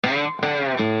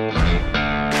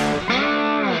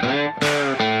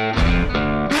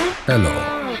Hello,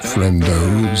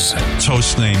 friendos.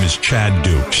 His name is Chad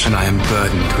Dukes. And I am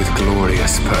burdened with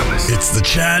glorious purpose. It's the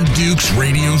Chad Dukes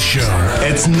Radio Show.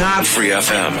 It's not Free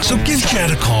FM. So give Chad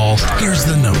a call. Here's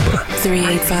the number.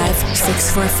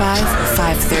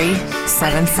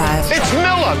 385-645-5375. It's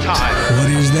Miller time.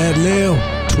 What is that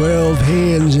now? 12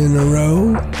 hands in a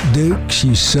row? Dukes,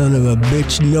 you son of a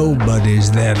bitch,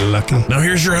 nobody's that lucky. Now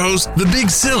here's your host, the Big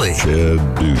Silly.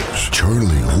 Chad Dukes, Charlie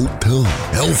Hotel,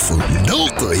 Alpha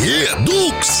Delta, yeah,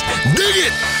 Dukes, dig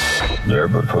it! There,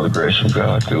 but for the grace of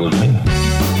God, go with me.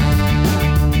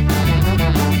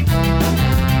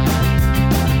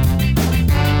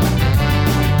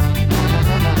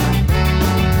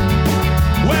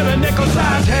 Where the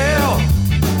nickel-sized hell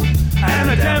and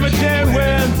the damaging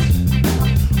winds.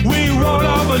 We rolled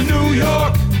over New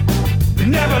York,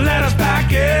 never let us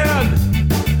back in.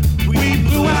 We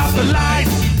blew out the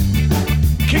lights,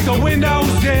 kicked the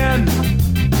windows in.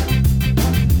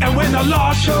 And when the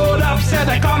law showed up, said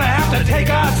they're gonna have to take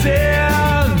us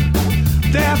in.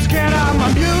 They're scared of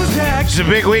my music. It's a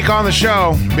big week on the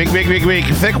show. Big week.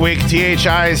 Thick week.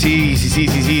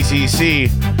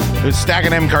 THICCCCCC. It's stacking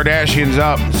them Kardashians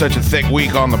up. Such a thick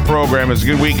week on the program. It's a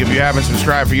good week. If you haven't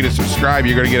subscribed, for you to subscribe,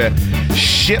 you're going to get a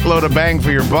shitload of bang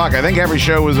for your buck. I think every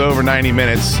show was over 90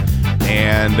 minutes.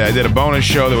 And I did a bonus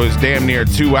show that was damn near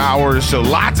 2 hours. So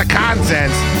lots of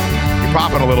content. You're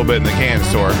popping a little bit in the can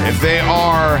store. If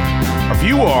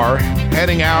you are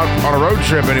heading out on a road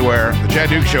trip anywhere, the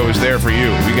Chad Dukes Show is there for you.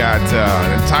 We got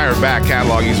an entire back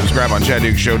catalog. You subscribe on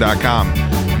ChadDukesShow.com.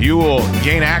 You will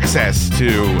gain access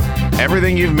to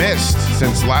everything you've missed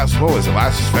since last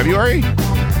February?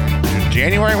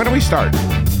 January? When did we start?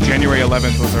 January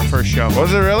 11th was our first show.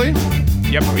 Was it really?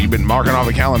 Yep. Well, you've been marking off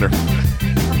the calendar.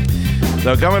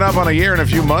 So coming up on a year and a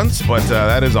few months, but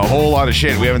that is a whole lot of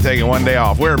shit. We haven't taken one day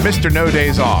off. We're Mr. No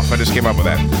Days Off. I just came up with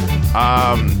that.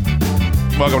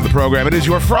 Welcome to the program. It is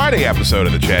your Friday episode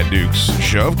of the Chad Dukes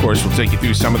Show. Of course, we'll take you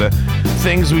through some of the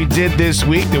things we did this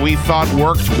week that we thought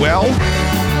worked well.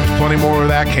 There's plenty more where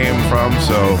that came from.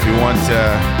 So if you want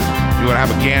to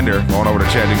have a gander, going over to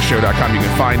ChadDukesShow.com, you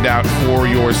can find out for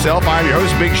yourself. I'm your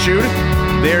host, Big Shood.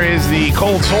 There is the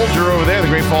Cold Soldier over there, the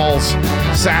Great Falls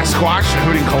Sasquatch, the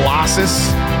Hooting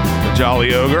Colossus, the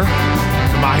Jolly Ogre,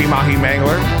 the Mahi Mahi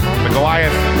Mangler, the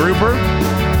Goliath Grouper,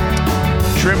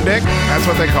 Trim Dick, that's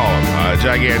what they call him.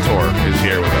 Gigantor is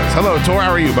here with us. Hello, Tor.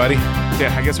 How are you, buddy?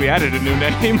 Yeah, I guess we added a new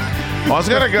name. Well, I was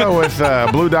going to go with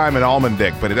Blue Diamond Almond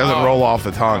Dick, but it doesn't roll off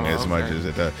the tongue as much as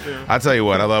it does. I'll tell you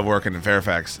what, I love working in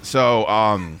Fairfax.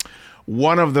 So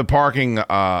one of the parking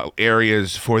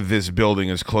areas for this building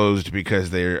is closed because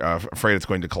they're afraid it's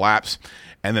going to collapse.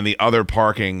 And then the other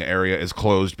parking area is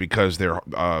closed because they're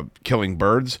killing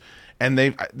birds. And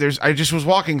I just was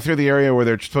walking through the area where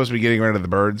they're supposed to be getting rid of the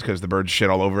birds because the birds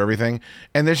shit all over everything.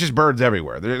 And there's just birds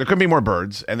everywhere. There couldn't be more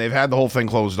birds. And they've had the whole thing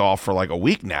closed off for like a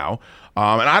week now.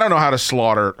 And I don't know how to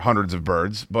slaughter hundreds of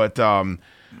birds, but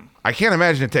I can't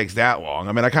imagine it takes that long.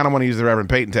 I mean, I kind of want to use the Reverend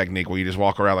Peyton technique where you just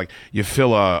walk around like you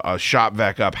fill a shop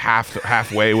vac up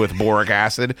halfway with boric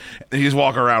acid. And you just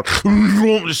walk around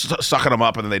just sucking them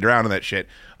up and then they drown in that shit.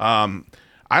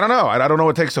 I don't know. I don't know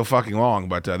what takes so fucking long,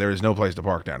 but there is no place to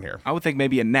park down here. I would think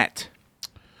maybe a net.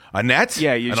 A net?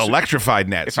 Yeah. An electrified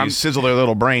net. So you sizzle their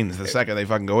little brains the second they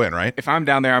fucking go in, right? If I'm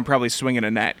down there, I'm probably swinging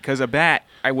a net. Because a bat,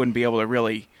 I wouldn't be able to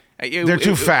really... They're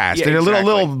too fast. Yeah, they're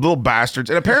exactly. little bastards.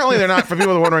 And apparently they're not, for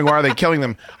people that are wondering why are they killing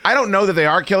them, I don't know that they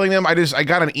are killing them. I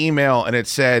got an email and it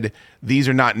said these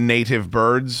are not native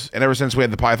birds. And ever since we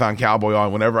had the Python Cowboy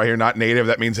on, whenever I hear not native,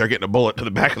 that means they're getting a bullet to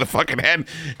the back of the fucking head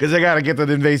because they got to get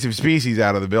the invasive species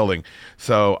out of the building.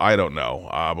 So I don't know.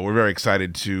 But we're very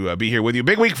excited to be here with you.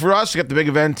 Big week for us. We got the big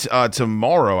event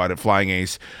tomorrow out at Flying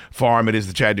Ace Farm. It is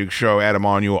the Chad Dukes Show. Autumn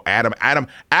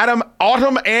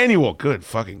Annual. Good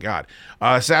fucking God.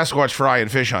 Sasquatch Fry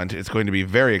and Fish Hunt. It's going to be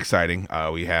very exciting.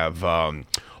 We have a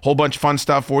whole bunch of fun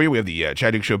stuff for you. We have the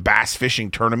Chad Dukes Show Bass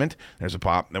Fishing Tournament. There's a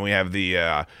pop. Then we have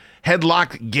the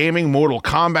Headlock Gaming Mortal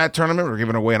Kombat Tournament. We're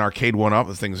giving away an arcade one-up.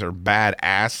 Those things are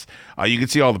badass. You can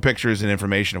see all the pictures and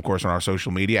information, of course, on our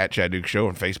social media at Chad Dukes Show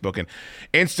on Facebook and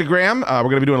Instagram. We're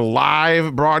going to be doing a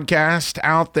live broadcast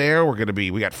out there.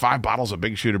 We got 5 bottles of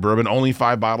Big Shooter Bourbon, only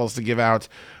 5 bottles to give out.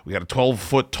 We got a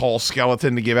 12-foot tall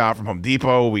skeleton to give out from Home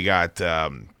Depot. We got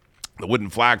the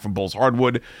wooden flag from Bull's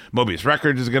Hardwood. Mobius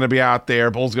Records is going to be out there.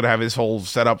 Bull's going to have his whole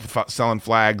setup selling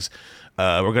flags.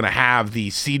 We're going to have the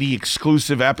CD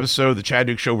exclusive episode, the Chad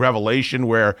Dukes Show Revelation,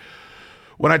 where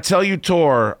when I tell you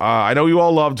Tor, I know you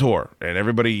all love Tor, and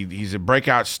everybody, he's a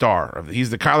breakout star. He's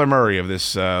the Kyler Murray of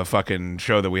this fucking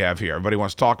show that we have here. Everybody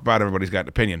wants to talk about it. Everybody's got an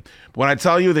opinion. But when I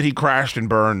tell you that he crashed and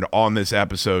burned on this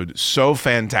episode so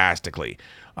fantastically,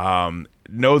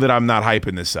 know that I'm not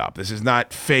hyping this up. This is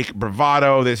not fake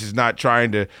bravado. This is not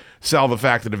trying to sell the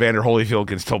fact that Evander Holyfield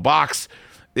can still box.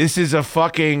 This is a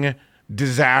fucking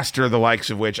disaster, the likes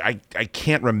of which I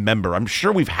can't remember. I'm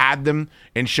sure we've had them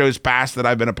in shows past that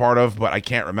I've been a part of, but I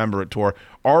can't remember it, Tor.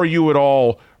 Are you at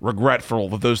all regretful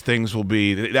that those things will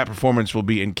be, that performance will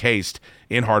be encased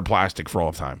in hard plastic for all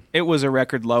of time? It was a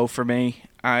record low for me.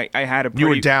 I had a pretty, you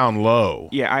were down low.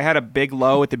 Yeah, I had a big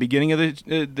low at the beginning of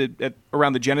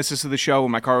around the genesis of the show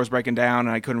when my car was breaking down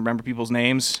and I couldn't remember people's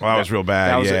names. Well, that was real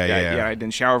bad. Yeah, I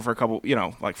didn't shower for a couple,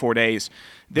 like 4 days.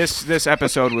 This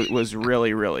episode was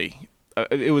really, really.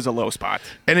 It was a low spot.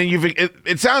 And then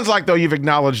it sounds like, though, you've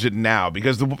acknowledged it now,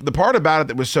 because the part about it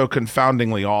that was so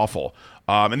confoundingly awful,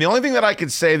 and the only thing that I could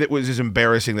say that was as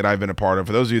embarrassing that I've been a part of,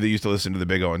 for those of you that used to listen to the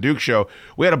Big O and Duke show,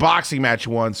 we had a boxing match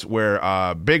once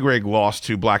where Big Rig lost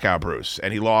to Blackout Bruce,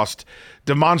 and he lost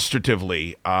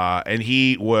demonstratively, and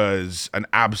he was an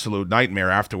absolute nightmare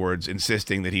afterwards,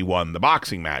 insisting that he won the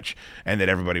boxing match and that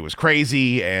everybody was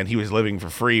crazy, and he was living for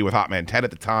free with Hot Man Ted at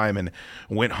the time, and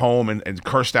went home and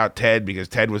cursed out Ted because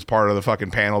Ted was part of the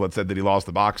fucking panel that said that he lost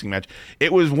the boxing match.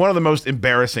 It was one of the most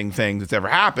embarrassing things that's ever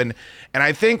happened, and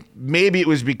I think maybe it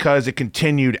was because it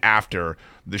continued after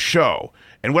the show.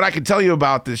 And what I can tell you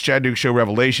about this Chad Duke Show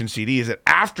Revelation CD is that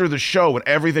after the show, when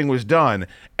everything was done,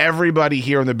 everybody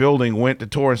here in the building went to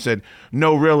Tor and said,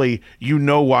 no, really, you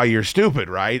know why you're stupid,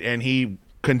 right? And he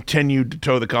continued to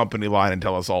toe the company line and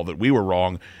tell us all that we were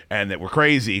wrong and that we're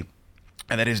crazy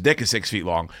and that his dick is 6 feet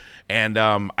long. And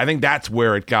I think that's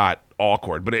where it got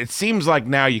awkward. But it seems like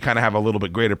now you kind of have a little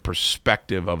bit greater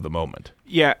perspective of the moment.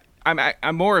 Yeah,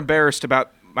 I'm more embarrassed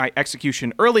about my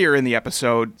execution earlier in the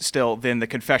episode still than the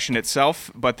confession itself,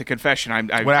 but the confession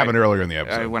what happened earlier in the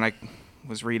episode? When I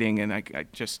was reading and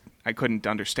I couldn't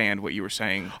understand what you were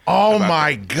saying. Oh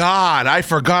my God, I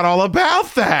forgot all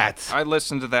about that. I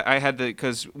listened to that. I had to,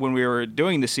 because when we were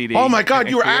doing the CD. Oh my God,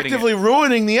 you were actively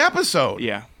ruining the episode.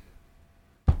 Yeah.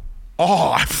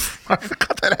 Oh, I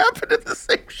forgot that happened in the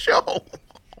same show.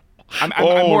 I'm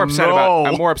more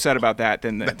upset about that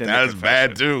than the That's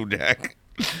bad too, Jack.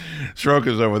 Stroke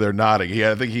is over there nodding.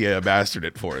 I think he bastarded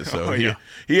it for us. So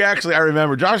he actually, I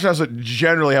remember, Josh doesn't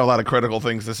generally have a lot of critical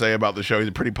things to say about the show. He's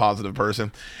a pretty positive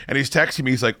person. And he's texting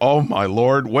me. He's like, oh my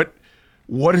Lord,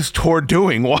 what is Tor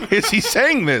doing? Why is he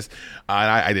saying this? And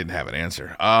I didn't have an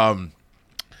answer.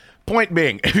 Point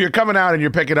being, if you're coming out and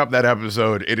you're picking up that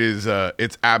episode,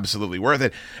 it's absolutely worth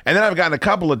it. And then I've gotten a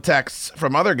couple of texts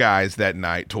from other guys that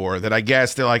night, Tor, that I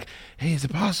guess they're like, hey, is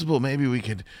it possible maybe we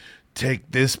could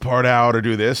take this part out or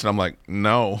do this? And I'm like,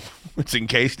 no, it's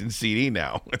encased in CD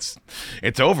now.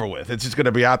 It's over with. It's just going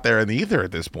to be out there in the ether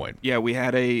at this point. Yeah, we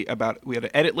had an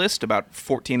edit list about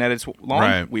 14 edits long.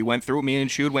 Right. We went through, me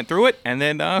and Shood went through it, and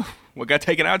then what got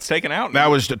taken out is taken out. That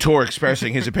was the Tor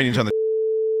expressing his opinions on the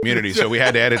community, so we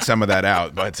had to edit some of that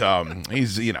out. But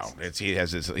he's a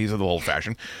little old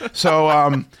fashioned.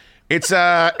 So it's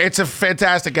a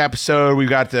fantastic episode.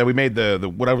 We made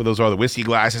the whatever those are, the whiskey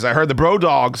glasses. I heard the Bro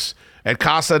Dogs at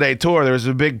Casa de Tor. There was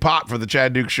a big pop for the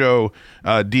Chad Duke Show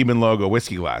Demon logo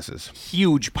whiskey glasses.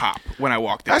 Huge pop when I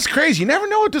walked in. That's crazy. You never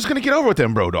know what is going to get over with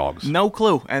them Bro Dogs. No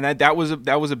clue. And that was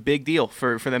a big deal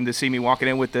for them to see me walking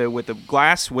in with the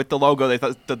glass with the logo.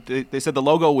 They said the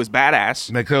logo was badass.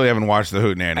 And they clearly haven't watched the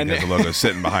Hootenanny because the logo's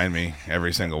sitting behind me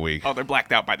every single week. Oh, they're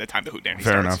blacked out by the time the Hootenanny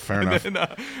starts. Fair enough.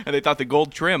 And they thought the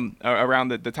gold trim around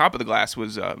the top of the glass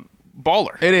was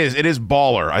baller. It is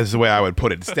baller, is the way I would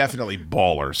put it. It's definitely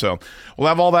baller. So we'll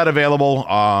have all that available.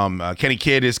 Kenny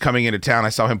Kidd is coming into town. I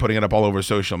saw him putting it up all over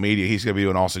social media. He's going to be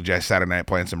doing All Suggest Saturday night,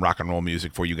 playing some rock and roll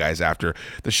music for you guys after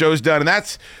the show's done. And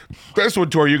that's when,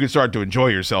 Tor, you can start to enjoy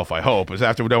yourself, I hope, is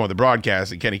after we're done with the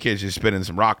broadcast and Kenny Kidd's just spinning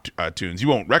some rock tunes. You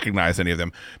won't recognize any of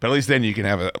them, but at least then you can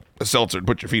have a seltzer and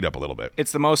put your feet up a little bit.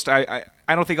 It's the most I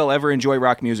don't think I'll ever enjoy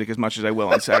rock music as much as I will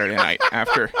on Saturday night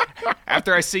after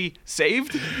I see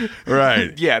Saved.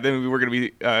 Right. Yeah, then we're going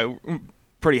to be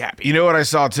pretty happy. You know what I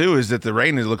saw, too, is that the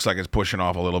rain looks like it's pushing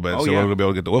off a little bit, so we're going to be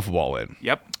able to get the wiffle ball in.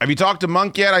 Yep. Have you talked to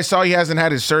Monk yet? I saw he hasn't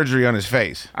had his surgery on his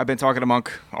face. I've been talking to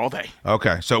Monk all day.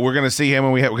 Okay, so we're going to see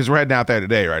him because we're heading out there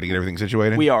today, right, to get everything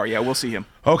situated? We are, yeah, we'll see him.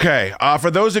 Okay, for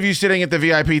those of you sitting at the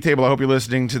VIP table, I hope you're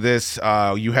listening to this.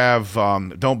 You have,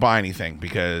 don't buy anything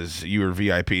because you are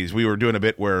VIPs. We were doing a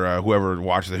bit where whoever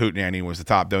watched the Hootenanny was the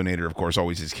top donator, of course,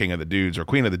 always is king of the dudes or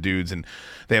queen of the dudes, and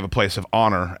they have a place of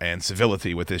honor and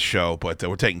civility with this show, but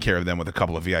we're taking care of them with a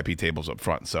couple of VIP tables up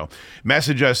front. So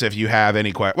message us if you have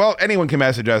any questions. Well, anyone can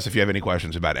message us if you have any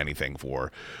questions about anything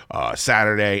for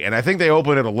Saturday. And I think they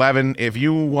open at 11. If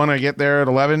you want to get there at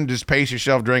 11, just pace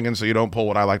yourself drinking so you don't pull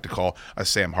what I like to call a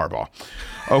Sam Harbaugh.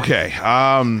 Okay.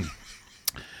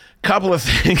 Couple of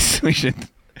things we should.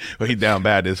 Well, he's down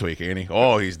bad this week, ain't he?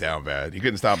 Oh, he's down bad. He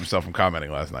couldn't stop himself from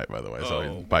commenting last night, by the way. So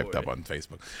he piped up on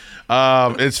Facebook.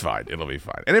 It's fine. It'll be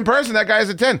fine. And in person, that guy's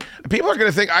a 10. People are going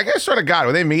to think, I guess, sort of God,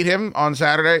 when they meet him on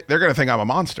Saturday, they're going to think I'm a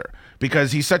monster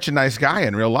because he's such a nice guy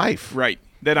in real life. Right.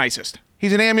 The nicest.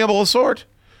 He's an amiable sort.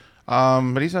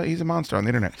 But he's a monster on the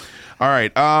internet. All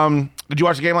right. Did you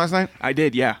watch the game last night? I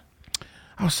did, yeah.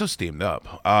 I was so steamed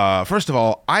up. First of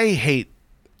all, I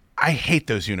hate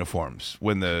those uniforms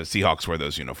when the Seahawks wear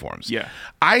those uniforms. Yeah.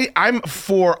 I'm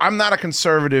not a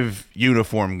conservative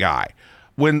uniform guy.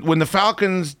 When the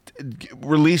Falcons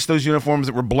released those uniforms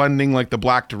that were blending like the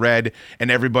black to red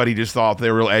and everybody just thought they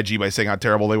were real edgy by saying how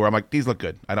terrible they were, I'm like, these look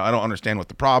good. I don't understand what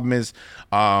the problem is.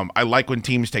 I like when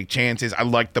teams take chances. I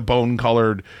like the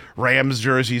bone-colored Rams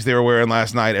jerseys they were wearing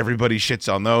last night. Everybody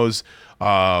shits on those.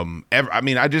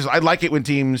 I like it when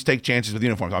teams take chances with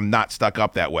uniforms. I'm not stuck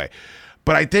up that way.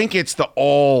 But I think it's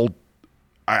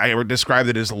I would describe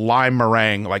it as lime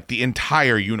meringue, like the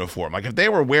entire uniform. Like if they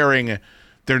were wearing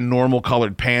their normal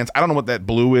colored pants, I don't know what that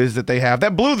blue is that they have.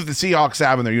 That blue that the Seahawks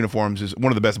have in their uniforms is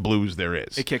one of the best blues there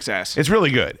is. It kicks ass. It's really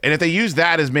good. And if they use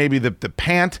that as maybe the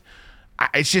pant,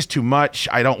 it's just too much.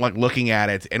 I don't like looking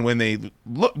at it. And when they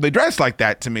dress like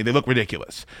that, to me, they look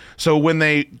ridiculous. So when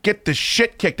they get the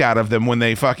shit kicked out of them when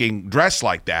they fucking dress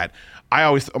like that, I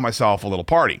always throw myself a little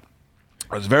party.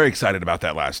 I was very excited about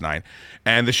that last night.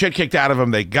 And the shit kicked out of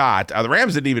them they got. The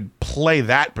Rams didn't even play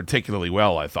that particularly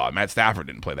well, I thought. Matt Stafford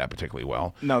didn't play that particularly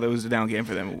well. No, that was a down game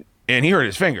for them. And he hurt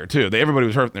his finger, too. Everybody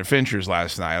was hurting their fingers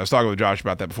last night. I was talking with Josh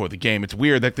about that before the game. It's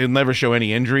weird that they'll never show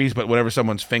any injuries, but whenever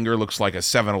someone's finger looks like a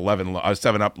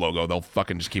 7-Up logo, they'll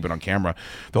fucking just keep it on camera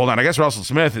the whole time. I guess Russell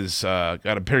Smith has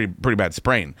got a pretty bad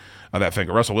sprain of that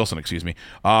finger. Russell Wilson, excuse me.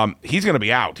 He's going to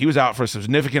be out. He was out for a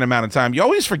significant amount of time. You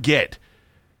always forget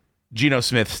Geno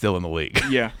Smith's still in the league.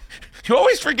 Yeah. You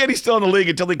always forget he's still in the league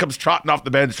until he comes trotting off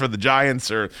the bench for the Giants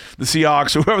or the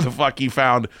Seahawks or whoever the fuck he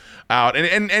found out.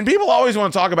 And people always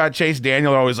want to talk about Chase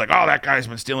Daniel. They're always like, oh, that guy's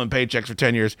been stealing paychecks for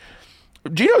 10 years.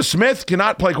 Geno Smith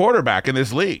cannot play quarterback in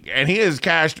this league, and he has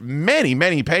cashed many,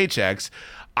 many paychecks.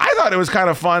 I thought it was kind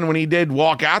of fun when he did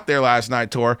walk out there last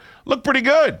night, Tor. Looked pretty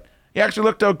good. He actually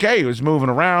looked okay. He was moving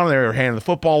around. They were handing the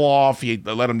football off. He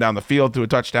let him down the field to a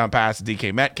touchdown pass to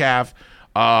DK Metcalf.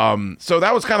 So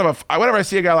that was kind of whenever I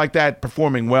see a guy like that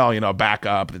performing well, a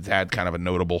backup that's had kind of a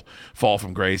notable fall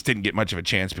from grace, didn't get much of a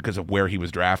chance because of where he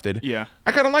was drafted. Yeah.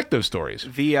 I kind of like those stories.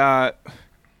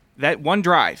 That one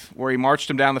drive where he marched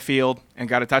him down the field and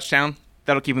got a touchdown,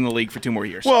 that'll keep him in the league for 2 more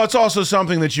years. Well, it's also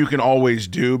something that you can always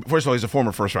do. First of all, he's a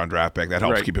former first-round draft pick. That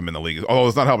helps Right. keep him in the league. Although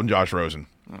it's not helping Josh Rosen.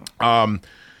 Oh.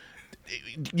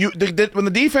 When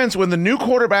the new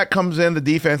quarterback comes in, the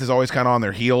defense is always kind of on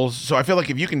their heels. So I feel like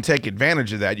if you can take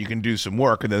advantage of that, you can do some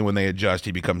work. And then when they adjust,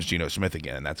 he becomes Geno Smith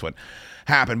again. And that's what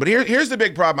happened. But here's the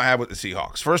big problem I have with the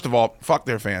Seahawks. First of all, fuck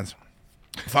their fans.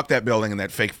 Fuck that building and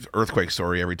that fake earthquake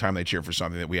story every time they cheer for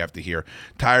something that we have to hear.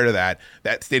 Tired of that.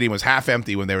 That stadium was half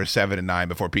empty when they were 7-9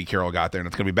 before Pete Carroll got there, and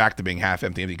it's going to be back to being half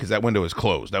empty because that window is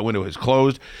closed. That window is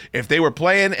closed. If they were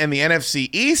playing in the NFC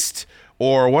East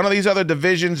or one of these other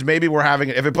divisions, maybe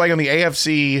if they're playing in the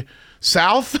AFC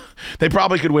South, they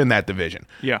probably could win that division.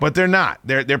 Yeah. But they're not.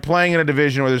 They're playing in a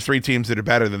division where there's 3 teams that are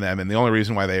better than them, and the only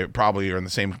reason why they probably are in the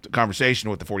same conversation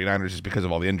with the 49ers is because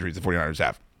of all the injuries the 49ers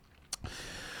have.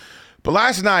 But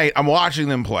last night, I'm watching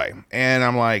them play, and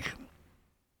I'm like,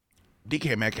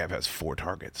 DK Metcalf has 4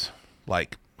 targets.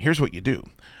 Like, here's what you do.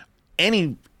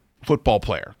 Any football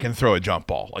player can throw a jump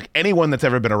ball. Like, anyone that's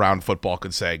ever been around football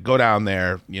could say, go down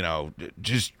there,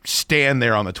 just stand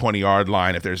there on the 20-yard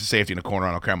line. If there's a safety in the corner,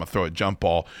 I don't care, I'm going to throw a jump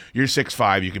ball. You're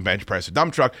 6'5", you can bench press a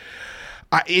dump truck.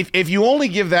 If you only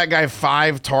give that guy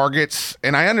 5 targets,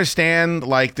 and I understand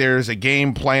like there's a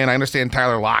game plan, I understand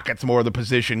Tyler Lockett's more the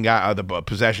possession guy,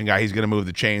 he's going to move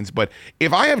the chains. But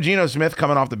if I have Geno Smith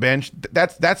coming off the bench,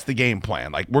 that's the game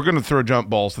plan. Like, we're going to throw jump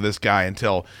balls to this guy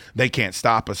until they can't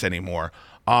stop us anymore.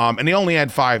 And he only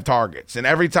had 5 targets, and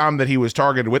every time that he was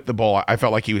targeted with the ball, I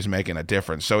felt like he was making a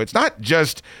difference. So it's not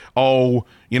just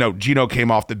Geno came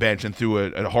off the bench and threw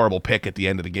a horrible pick at the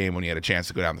end of the game when he had a chance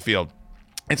to go down the field.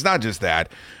 It's not just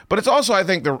that, but it's also, I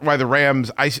think, why the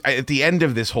Rams, at the end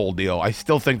of this whole deal, I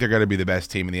still think they're going to be the best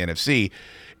team in the NFC,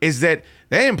 is that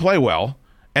they didn't play well,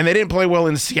 and they didn't play well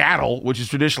in Seattle, which is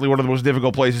traditionally one of the most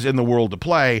difficult places in the world to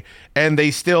play, and they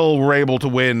still were able to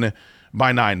win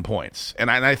by 9 points.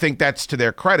 And I think that's to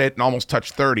their credit, and almost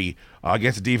touched 30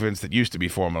 against a defense that used to be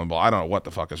formidable. I don't know what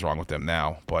the fuck is wrong with them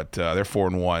now, but they're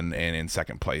 4-1 and in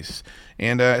second place.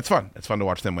 And it's fun. It's fun to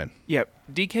watch them win. Yeah,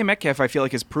 DK Metcalf, I feel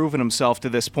like, has proven himself to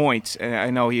this point. And I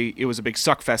know it was a big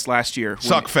suckfest last year.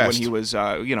 When he was,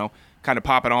 kind of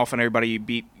popping off, and everybody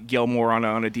beat Gilmore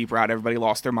on a deep route. Everybody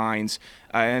lost their minds.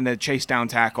 And the chase down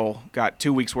tackle got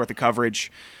 2 weeks' worth of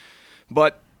coverage.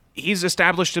 But he's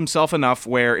established himself enough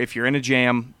where if you're in a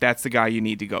jam, that's the guy you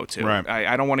need to go to. Right.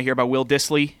 I don't want to hear about Will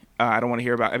Dissly. I don't want to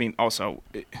hear about, also,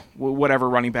 whatever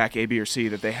running back A, B, or C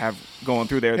that they have going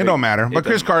through there. It don't matter. But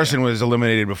Chris Carson was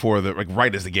eliminated before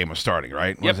right as the game was starting,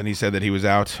 right? Yep. Wasn't he said that he was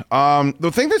out?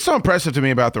 The thing that's so impressive to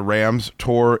me about the Rams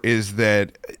tour is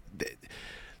that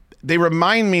they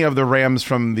remind me of the Rams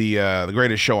from the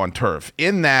Greatest Show on Turf.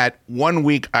 In that 1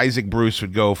 week, Isaac Bruce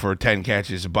would go for 10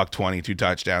 catches, $120, 2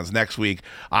 touchdowns. Next week,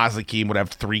 Oz-Hakeem would have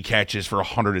 3 catches for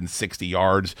 160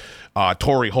 yards.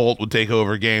 Torrey Holt would take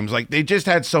over games. Like, they just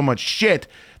had so much shit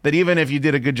that even if you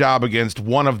did a good job against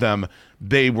one of them,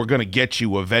 they were going to get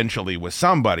you eventually with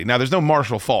somebody. Now, there's no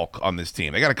Marshall Faulk on this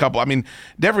team. They got a couple. I mean,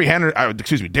 Darrell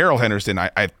Henderson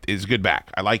is good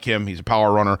back. I like him. He's a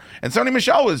power runner. And Sony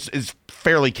Michel is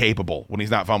fairly capable when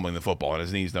he's not fumbling the football and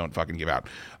his knees don't fucking give out.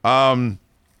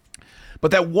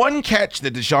 But that one catch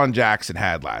that Deshaun Jackson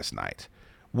had last night,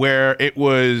 where it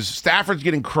was Stafford's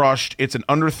getting crushed, it's an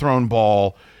underthrown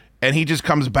ball, and he just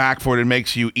comes back for it and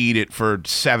makes you eat it for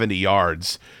 70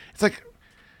 yards. It's like,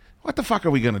 what the fuck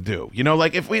are we going to do? You know,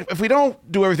 like if we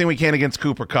don't do everything we can against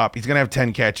Cooper Kupp, he's going to have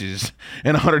 10 catches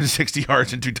and 160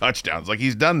 yards and 2 touchdowns. Like,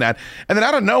 he's done that. And then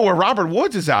out of nowhere, Robert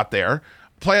Woods is out there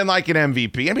playing like an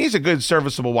MVP. I mean, he's a good,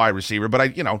 serviceable wide receiver,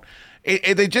 but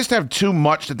they just have too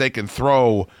much that they can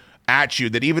throw at you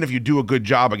that even if you do a good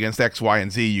job against X, Y,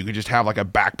 and Z, you could just have like a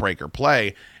backbreaker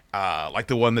play. Like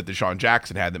the one that Deshaun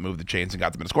Jackson had that moved the chains and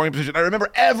got them in a scoring position. I remember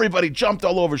everybody jumped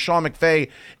all over Sean McVay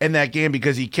in that game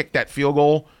because he kicked that field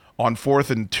goal on 4th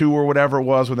and 2 or whatever it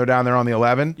was when they're down there on the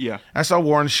 11. Yeah. I saw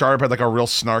Warren Sharp had like a real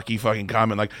snarky fucking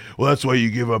comment like, well, that's why you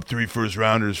give up 3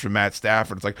 first-rounders for Matt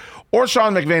Stafford. It's like, or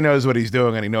Sean McVay knows what he's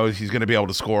doing and he knows he's going to be able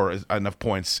to score enough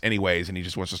points anyways, and he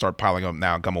just wants to start piling them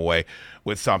now and come away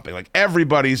with something. Like,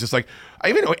 everybody's just like, I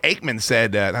even know Aikman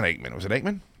said, not Aikman, was it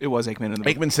Aikman? It was Aikman.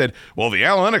 Aikman said, well, the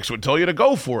analytics would tell you to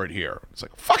go for it here. It's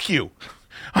like, fuck you.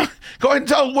 Go ahead and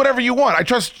tell whatever you want. I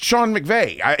trust Sean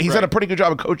McVay. He's had a pretty good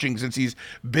job of coaching since he's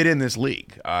been in this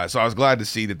league. So I was glad to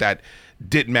see that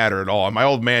didn't matter at all. And my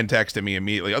old man texted me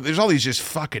immediately. There's all these just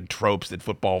fucking tropes that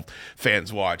football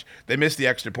fans watch. They missed the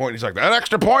extra point. He's like, that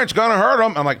extra point's going to hurt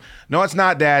them. I'm like, no, it's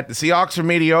not, Dad. The Seahawks are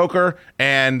mediocre,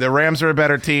 and the Rams are a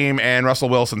better team, and Russell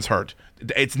Wilson's hurt.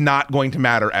 It's not going to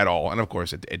matter at all. And, of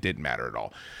course, it didn't matter at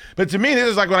all. But to me, this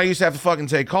is like when I used to have to fucking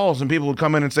take calls and people would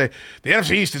come in and say, the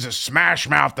NFC East is a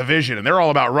smash-mouth division and they're all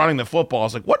about running the football.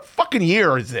 It's like, what fucking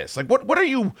year is this? Like, what are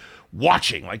you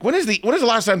watching? Like, when is the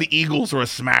last time the Eagles were a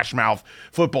smash-mouth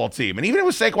football team? And even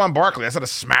with Saquon Barkley, that's not a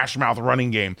smash-mouth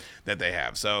running game that they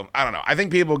have. So, I don't know. I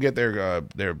think people get their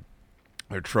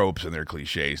tropes and their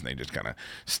cliches, and they just kind of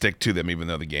stick to them, even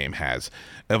though the game has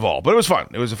evolved. But it was fun.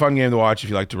 It was a fun game to watch if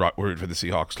you like to root for the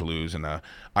Seahawks to lose, and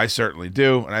I certainly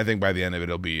do. And I think by the end of it,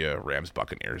 it'll be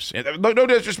Rams-Buccaneers. No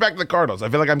disrespect to the Cardinals. I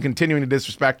feel like I'm continuing to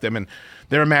disrespect them, and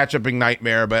they're a matchup-ing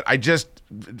nightmare. But I just,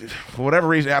 for whatever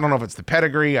reason, I don't know if it's the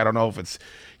pedigree. I don't know if it's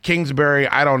Kingsbury.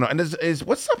 I don't know. And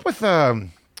what's up with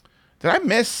did I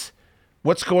miss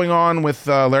what's going on with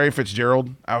Larry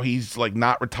Fitzgerald? How he's like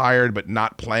not retired but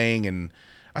not playing, and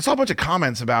I saw a bunch of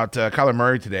comments about Kyler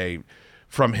Murray today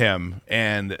from him,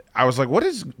 and I was like, "What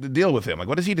is the deal with him? Like,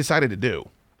 what has he decided to do?"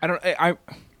 I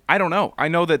don't know. I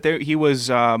know that he was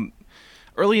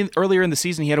earlier in the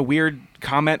season. He had a weird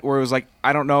comment where it was like,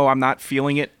 "I don't know, I'm not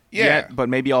feeling it yet, but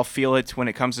maybe I'll feel it when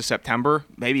it comes to September."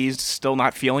 Maybe he's still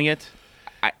not feeling it.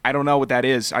 I don't know what that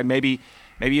is. Maybe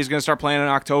he's going to start playing in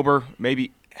October.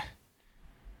 Maybe.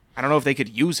 I don't know if they could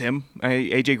use him.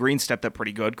 AJ Green stepped up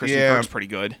pretty good. Christian Kirk's pretty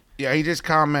good. Yeah, he just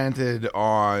commented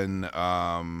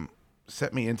on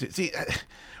set me into. See,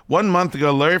 1 month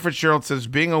ago, Larry Fitzgerald says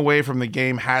being away from the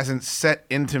game hasn't set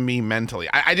into me mentally.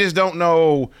 I just don't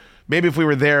know. Maybe if we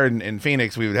were there in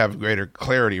Phoenix, we would have greater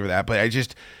clarity over that. But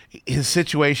his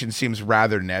situation seems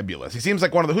rather nebulous. He seems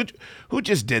like one of the who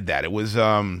just did that. It was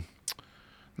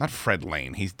not Fred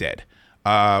Lane. He's dead.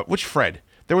 Which Fred?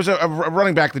 There was a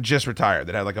running back that just retired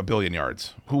that had like 1 billion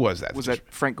yards. Who was that? Was that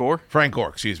Frank Gore? Frank Gore,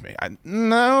 excuse me.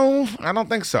 No, I don't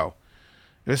think so.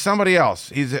 It was somebody else.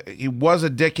 He was a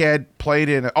dickhead, played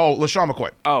in... LaShawn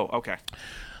McCoy. Oh, okay.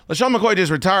 LaShawn McCoy just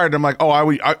retired. I'm like,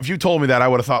 if you told me that, I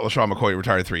would have thought LaShawn McCoy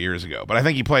retired 3 years ago. But I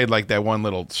think he played like that one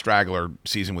little straggler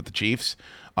season with the Chiefs.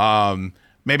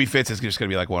 Maybe Fitz is just going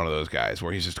to be like one of those guys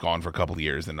where he's just gone for a couple of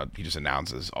years and he just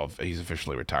announces he's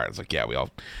officially retired. It's like, yeah, we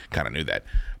all kind of knew that.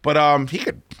 But I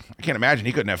can't imagine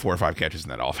he couldn't have 4 or 5 catches in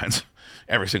that offense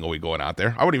every single week going out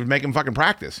there. I wouldn't even make him fucking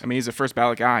practice. I mean, he's a first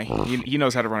ballot guy. He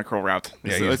knows how to run a curl route.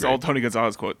 Yeah, it's all Tony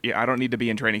Gonzalez quote. Yeah, I don't need to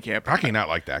be in training camp. How can you not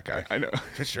like that guy? I know.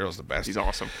 Fitzgerald's the best. He's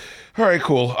awesome. All right,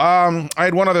 cool. I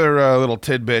had one other little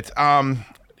tidbit.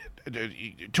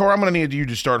 Tor, I'm going to need you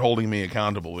to start holding me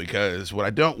accountable because what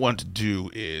I don't want to do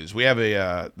is we have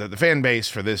the fan base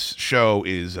for this show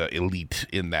is elite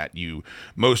in that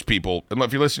most people, and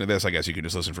if you're listening to this, I guess you can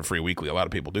just listen for free weekly. A lot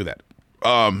of people do that.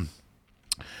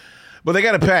 But they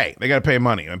got to pay. They got to pay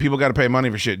money. And people got to pay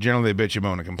money for shit. Generally, they bitch and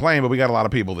moan and complain, but we got a lot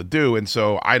of people that do. And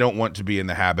so I don't want to be in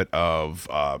the habit of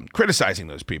criticizing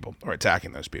those people or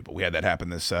attacking those people. We had that happen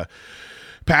this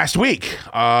past week.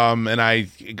 And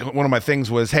one of my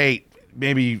things was, hey,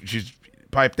 maybe you should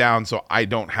pipe down so I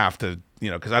don't have to,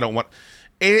 because I don't want.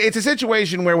 It's a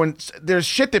situation where when there's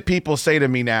shit that people say to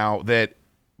me now that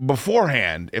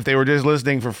beforehand, if they were just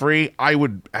listening for free, I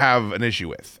would have an issue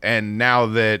with. And now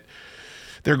that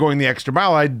they're going the extra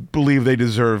mile, I believe they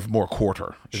deserve more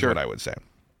quarter, is what I would say.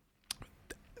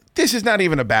 This is not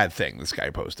even a bad thing this guy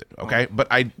posted, okay? But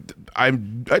I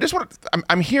just want to,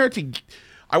 I'm here to,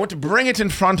 I want to bring it in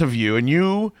front of you and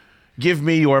you give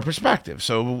me your perspective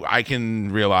so I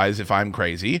can realize if I'm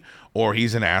crazy or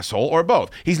he's an asshole or both.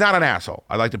 He's not an asshole.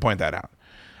 I'd like to point that out.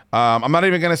 I'm not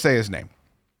even going to say his name.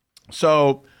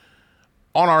 So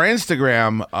on our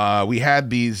Instagram, we had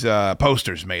these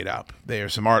posters made up. They are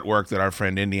some artwork that our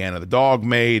friend Indiana the dog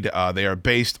made. They are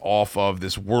based off of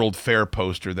this World Fair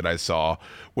poster that I saw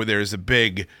where there's a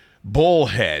big bull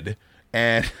head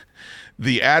and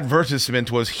the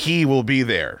advertisement was "He will be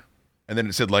there." And then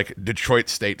it said like Detroit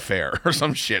State Fair or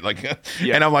some shit.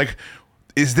 And I'm like,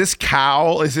 is this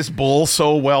bull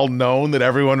so well known that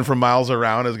everyone from miles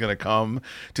around is going to come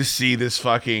to see this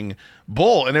fucking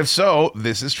bull? And if so,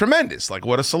 this is tremendous. Like,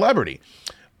 what a celebrity.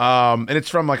 And it's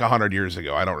from like 100 years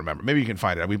ago. I don't remember. Maybe you can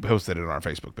find it. We posted it on our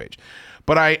Facebook page.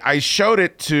 But I showed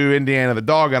it to Indiana the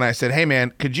dog and I said, hey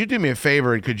man, could you do me a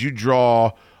favor and could you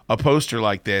draw a poster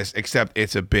like this, except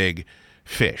it's a big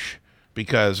fish?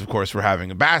 Because, of course, we're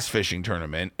having a bass fishing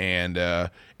tournament, and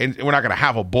we're not going to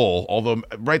have a bull, although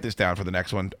write this down for the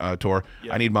next one, Tor.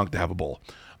 Yeah. I need Monk to have a bull.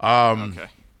 Okay.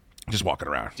 Just walking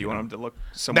around. Do you want him to look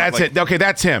somewhat That's it. Okay,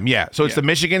 that's him, yeah. So it's the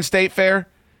Michigan State Fair?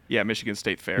 Yeah, Michigan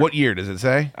State Fair. What year does it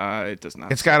say? It does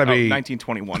not. It's got to be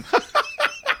 1921.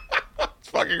 It's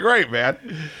fucking great, man.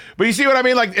 But you see what I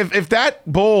mean? Like, if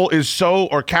that bull is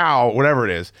or cow, whatever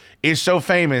it is so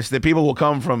famous that people will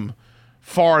come from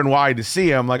far and wide to see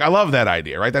him. Like, I love that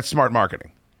idea, right? That's smart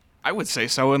marketing. I would say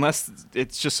so, unless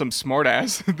it's just some smart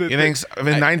ass. You think in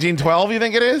 1912? You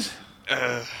think it is?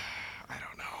 I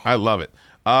don't know. I love it.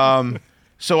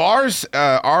 So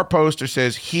our poster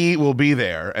says "He will be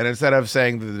there," and instead of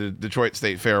saying the Detroit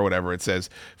State Fair or whatever, it says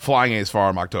 "Flying A's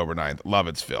Farm, October 9th,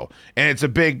 Lovettsville," and it's a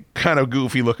big kind of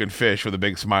goofy looking fish with a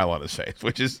big smile on his face,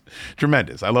 which is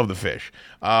tremendous. I love the fish.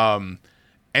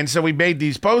 And so we made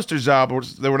these posters up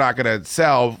that we're not going to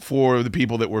sell for the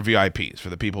people that were VIPs, for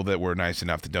the people that were nice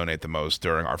enough to donate the most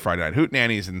during our Friday Night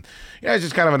Hootenannies. And it's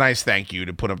just kind of a nice thank you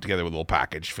to put them together with a little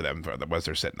package for them as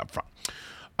they're sitting up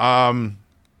front.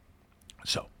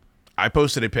 So I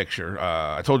posted a picture.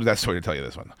 I told you that story to tell you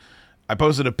this one. I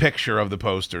posted a picture of the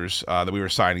posters that we were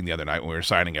signing the other night when we were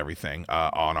signing everything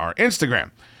on our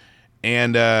Instagram.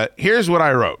 And here's what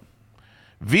I wrote.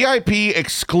 VIP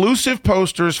exclusive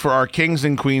posters for our kings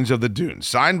and queens of the dunes.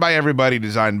 Signed by everybody,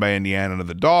 designed by Indiana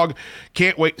the dog.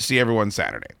 Can't wait to see everyone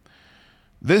Saturday.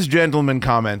 This gentleman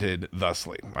commented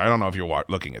thusly. I don't know if you're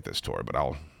looking at this, Tor, but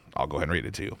I'll go ahead and read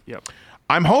it to you. Yep.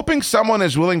 I'm hoping someone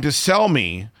is willing to sell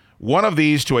me one of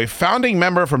these to a founding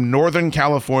member from Northern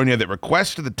California that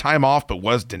requested the time off but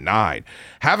was denied.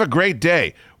 Have a great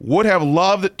day. Would have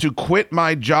loved to quit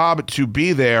my job to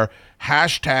be there.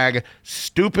 Hashtag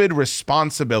stupid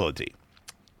responsibility.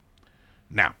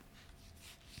 Now,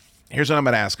 here's what I'm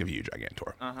going to ask of you,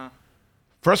 Gigantor.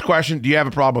 First question, do you have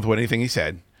a problem with anything he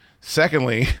said?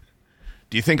 Secondly,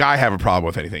 do you think I have a problem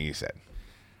with anything he said?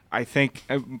 I think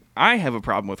I have a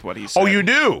problem with what he said. Oh, you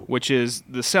do? Which is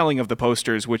the selling of the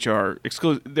posters, which are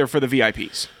exclusive. They're for the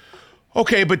VIPs.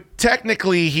 Okay, but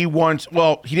technically he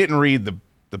didn't read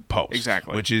the post.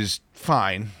 Exactly. Which is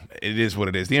fine. It is what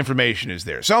it is. The information is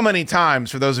there. So many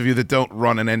times, for those of you that don't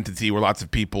run an entity where lots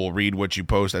of people read what you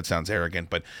post, that sounds arrogant,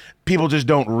 but people just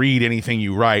don't read anything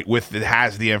you write that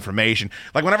has the information.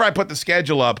 Like whenever I put the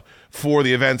schedule up for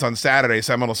the events on Saturday,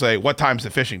 someone will say, what time's the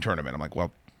fishing tournament? I'm like,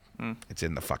 well, it's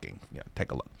in the fucking,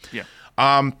 take a look. Yeah.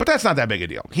 But that's not that big a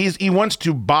deal. He wants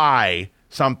to buy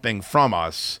something from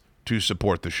us to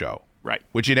support the show. Right.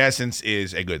 Which in essence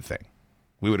is a good thing.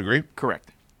 We would agree?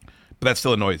 Correct. But that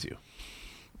still annoys you.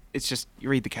 It's just, you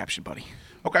read the caption, buddy.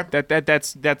 Okay.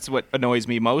 That's what annoys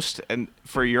me most. And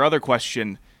for your other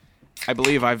question, I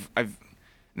believe I've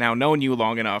now known you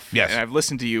long enough. Yes. And I've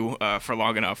listened to you for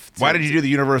long enough. Why did you do the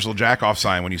universal jack-off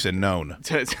sign when you said known?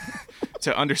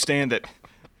 To understand that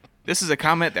this is a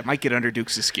comment that might get under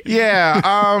Dukes' skin.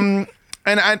 Yeah.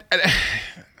 And I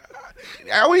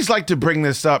always like to bring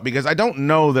this up because I don't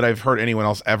know that I've heard anyone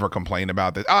else ever complain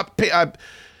about this.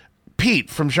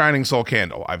 Pete from Shining Soul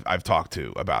Candle, I've talked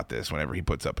to about this whenever he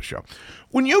puts up a show.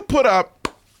 When you put up,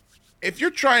 if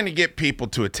you're trying to get people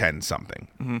to attend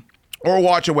something, or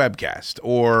watch a webcast,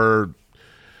 or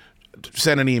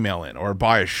send an email in, or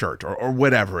buy a shirt, or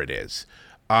whatever it is,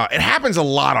 it happens a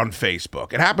lot on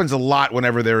Facebook. It happens a lot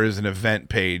whenever there is an event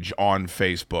page on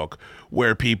Facebook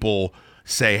where people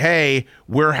say, hey,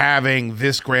 we're having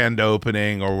this grand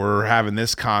opening, or we're having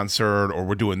this concert, or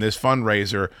we're doing this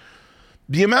fundraiser.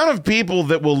 The amount of people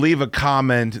that will leave a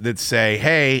comment that say,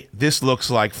 hey, this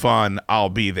looks like fun, I'll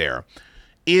be there,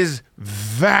 is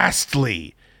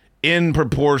vastly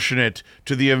disproportionate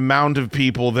to the amount of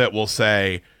people that will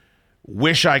say,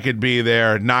 wish I could be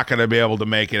there, not going to be able to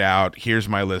make it out, here's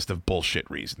my list of bullshit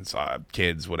reasons,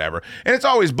 kids, whatever. And it's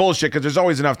always bullshit because there's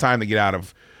always enough time to get out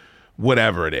of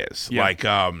whatever it is. Yeah. Like,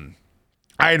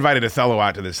 I invited Othello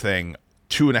out to this thing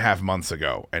 2.5 months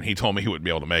ago, and he told me he wouldn't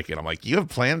be able to make it. I'm like, you have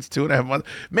plans 2.5 months?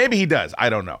 Maybe he does. I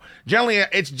don't know.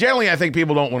 Generally, I think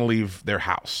people don't want to leave their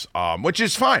house, which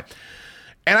is fine.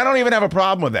 And I don't even have a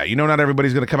problem with that. You know, not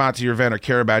everybody's going to come out to your event or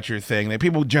care about your thing.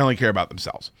 People generally care about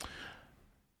themselves.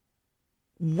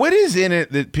 What is in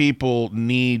it that people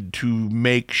need to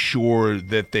make sure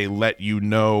that they let you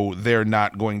know they're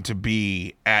not going to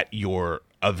be at your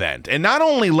event? And not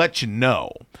only let you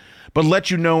know, but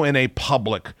let you know in a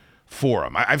public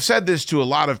forum. I've said this to a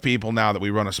lot of people now that we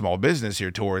run a small business here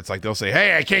tour. It's like they'll say,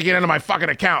 hey, I can't get into my fucking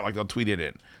account. Like they'll tweet it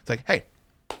in. It's like, hey,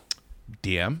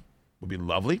 DM would be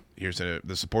lovely. Here's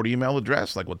the support email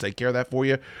address. Like we'll take care of that for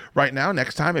you right now.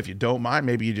 Next time, if you don't mind,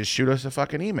 maybe you just shoot us a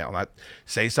fucking email, not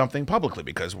say something publicly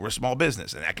because we're a small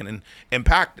business and that can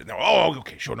impact it. Oh,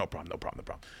 okay, sure, no problem.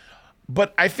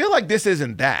 But I feel like this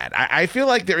isn't that. I feel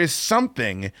like there is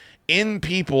something in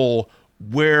people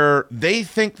where they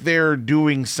think they're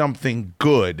doing something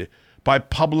good by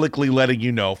publicly letting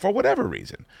you know, for whatever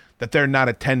reason, that they're not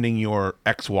attending your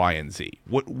X, Y, and Z.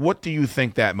 What do you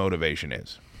think that motivation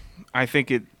is? I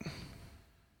think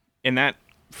in that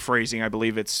phrasing, I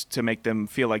believe it's to make them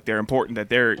feel like they're important, that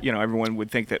they're, everyone would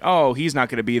think that, oh, he's not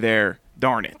going to be there,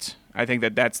 darn it. I think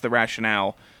that that's the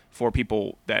rationale for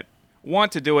people that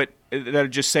want to do it,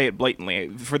 that just say it blatantly.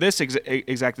 For this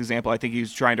exact example, I think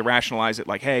he's trying to rationalize it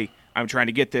like, hey, I'm trying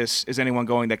to get this. Is anyone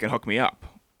going that can hook me up?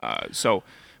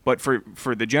 But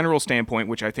for the general standpoint,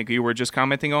 which I think you were just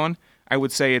commenting on, I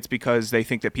would say it's because they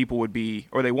think that people would be,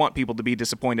 or they want people to be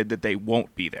disappointed that they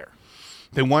won't be there.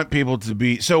 They want people to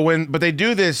be, but they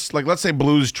do this, like let's say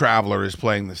Blues Traveler is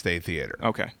playing the State Theater.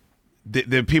 Okay.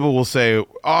 The people will say,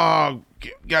 oh,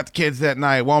 got the kids that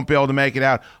night, won't be able to make it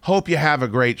out. Hope you have a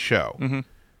great show. Mm-hmm.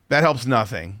 That helps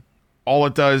nothing. All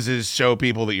it does is show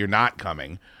people that you're not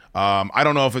coming. I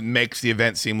don't know if it makes the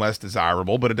event seem less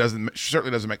desirable, but it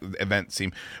certainly doesn't make the event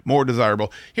seem more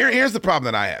desirable. Here's the problem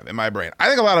that I have in my brain. I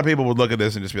think a lot of people would look at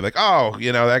this and just be like, oh,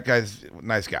 that guy's a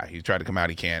nice guy. He tried to come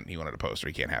out. He wanted a poster.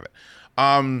 He can't have it.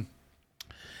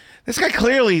 This guy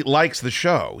clearly likes the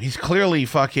show. He's clearly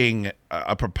fucking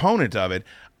a proponent of it.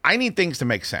 I need things to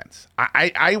make sense.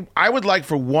 I would like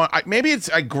for one, maybe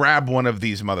I grab one of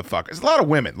these motherfuckers. A lot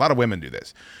of women do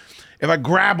this. If I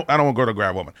don't want to go to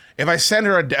grab a woman. If I send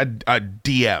her a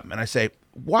DM and I say,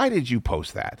 why did you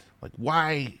post that? Like,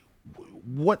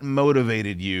 what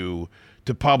motivated you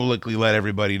to publicly let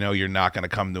everybody know you're not going to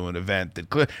come to an event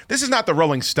this is not the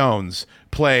Rolling Stones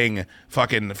playing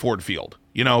fucking Ford Field.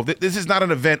 This is not an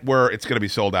event where it's going to be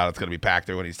sold out. It's going to be packed.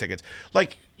 There are these tickets.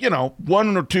 Like,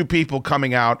 one or two people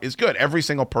coming out is good. Every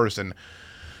single person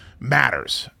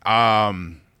matters.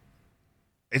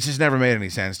 It's just never made any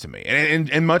sense to me.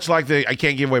 And much like I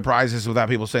can't give away prizes without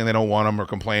people saying they don't want them or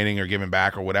complaining or giving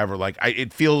back or whatever. Like I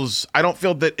don't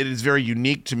feel that it is very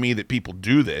unique to me that people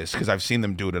do this because I've seen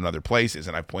them do it in other places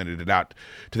and I've pointed it out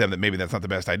to them that maybe that's not the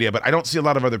best idea. But I don't see a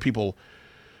lot of other people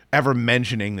ever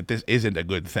mentioning that this isn't a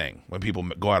good thing when people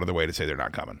go out of their way to say they're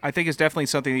not coming. I think it's definitely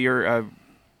something that you're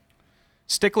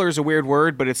stickler is a weird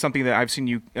word, but it's something that I've seen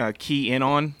you key in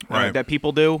on right. That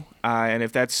people do. And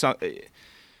if that's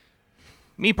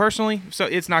me personally, so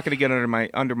it's not going to get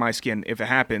under my skin if it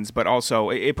happens, but also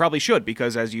it probably should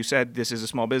because, as you said, this is a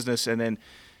small business, and then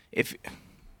if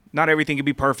not everything can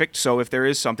be perfect. So if there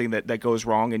is something that goes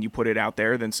wrong and you put it out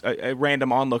there, then a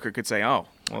random onlooker could say, "Oh,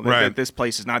 well, this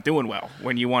place is not doing well."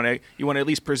 When you want to at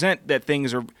least present that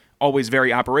things are always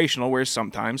very operational, whereas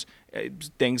sometimes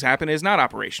things happen as not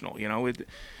operational.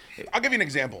 I'll give you an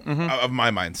example of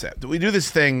my mindset. We do this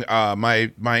thing.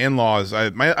 My in-laws. I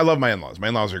love my in-laws. My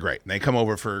in-laws are great. They come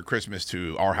over for Christmas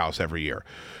to our house every year,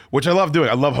 which I love doing.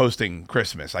 I love hosting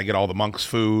Christmas. I get all the monks'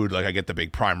 food. Like I get the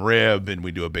big prime rib, and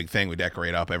we do a big thing. We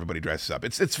decorate up. Everybody dresses up.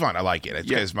 It's fun. I like it. It's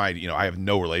because I have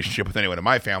no relationship with anyone in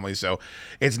my family, so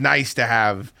it's nice to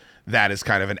have that as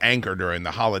kind of an anchor during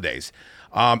the holidays.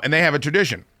 And they have a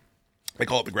tradition. They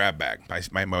call it the grab bag.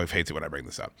 My wife hates it when I bring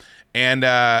this up. And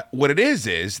what it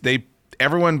is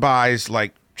everyone buys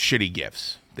like shitty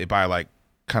gifts. They buy like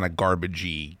kind of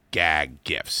garbagey gag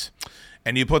gifts.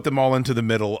 And you put them all into the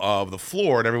middle of the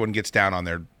floor and everyone gets down on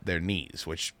their knees,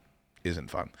 which isn't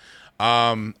fun.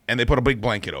 And they put a big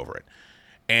blanket over it.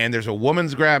 And there's a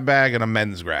woman's grab bag and a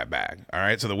men's grab bag. All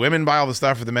right. So the women buy all the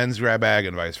stuff for the men's grab bag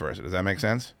and vice versa. Does that make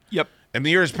sense? Yep. In the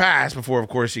years past, before, of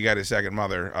course, he got his second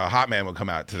mother, Hot Man would come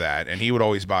out to that, and he would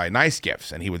always buy nice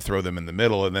gifts, and he would throw them in the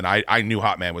middle, and then I knew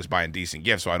Hot Man was buying decent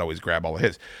gifts, so I'd always grab all of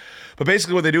his. But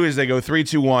basically what they do is they go 3,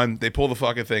 2, 1, they pull the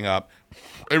fucking thing up,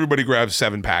 everybody grabs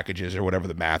 7 packages or whatever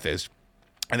the math is,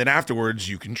 and then afterwards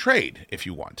you can trade if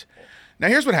you want. Now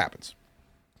here's what happens.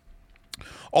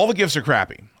 All the gifts are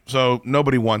crappy, so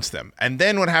nobody wants them. And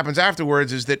then what happens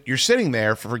afterwards is that you're sitting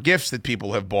there for gifts that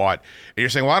people have bought, and you're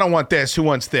saying, well, I don't want this. Who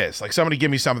wants this? Like, somebody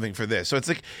give me something for this. So it's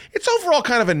like, it's overall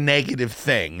kind of a negative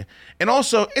thing. And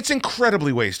also, it's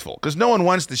incredibly wasteful because no one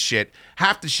wants the shit.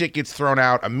 Half the shit gets thrown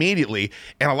out immediately,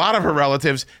 and a lot of her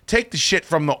relatives take the shit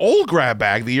from the old grab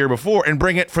bag the year before and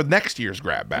bring it for next year's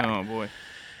grab bag. Oh, boy.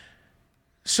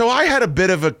 So I had a bit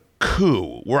of a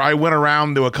coup where I went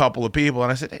around to a couple of people,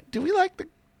 and I said, hey, do we like the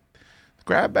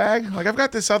grab bag? Like, I've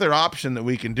got this other option that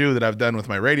we can do that I've done with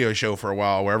my radio show for a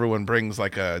while where everyone brings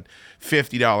like a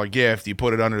 $50 gift, you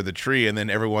put it under the tree, and then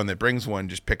everyone that brings one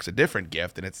just picks a different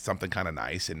gift, and it's something kind of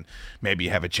nice, and maybe you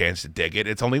have a chance to dig it.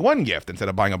 It's only one gift instead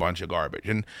of buying a bunch of garbage.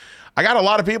 And I got a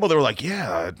lot of people that were like,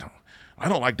 yeah, I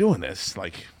don't like doing this.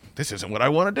 Like, this isn't what I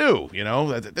want to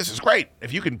do. This is great.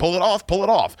 If you can pull it off, pull it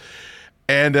off.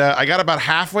 And I got about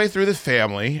halfway through the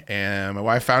family, and my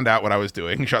wife found out what I was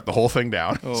doing, shut the whole thing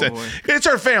down. Oh, said, it's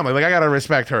her family. Like, I got to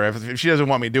respect her. If she doesn't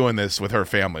want me doing this with her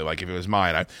family, like if it was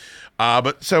mine.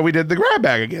 But so we did the grab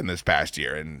bag again this past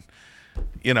year. And,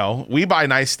 we buy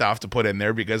nice stuff to put in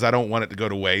there because I don't want it to go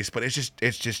to waste. But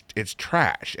it's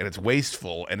trash, and it's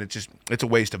wasteful, and it's a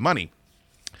waste of money.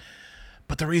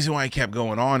 But the reason why I kept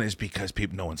going on is because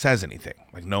no one says anything.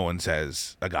 Like, no one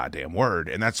says a goddamn word.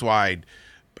 And that's why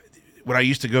when I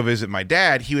used to go visit my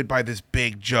dad, he would buy this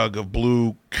big jug of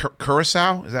blue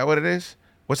curacao. Is that what it is?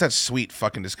 What's that sweet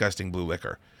fucking disgusting blue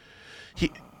liquor?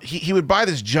 He would buy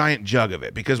this giant jug of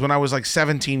it because when I was like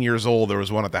 17 years old, there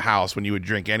was one at the house when you would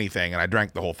drink anything, and I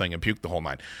drank the whole thing and puked the whole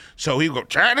 9. So he would go,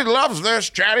 Chatty loves this.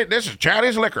 This is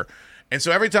Chatty's liquor. And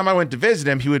so every time I went to visit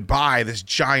him, he would buy this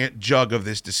giant jug of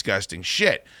this disgusting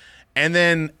shit. And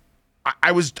then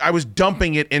I was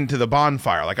dumping it into the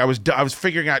bonfire. Like I was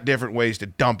figuring out different ways to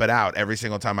dump it out every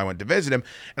single time I went to visit him.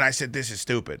 And I said, this is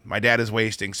stupid. My dad is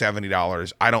wasting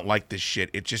 $70. I don't like this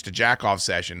shit. It's just a jack off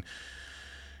session.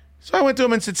 So I went to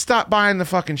him and said, stop buying the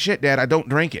fucking shit, Dad. I don't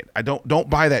drink it. I don't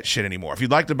buy that shit anymore. If you'd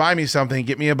like to buy me something,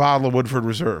 get me a bottle of Woodford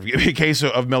Reserve. Give me a case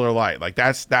of Miller Lite. Like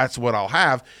that's what I'll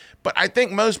have. But I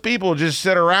think most people just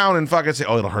sit around and fucking say,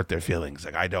 oh, it'll hurt their feelings.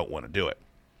 Like, I don't want to do it.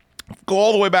 Go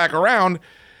all the way back around.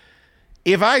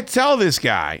 If I tell this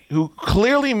guy who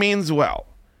clearly means well,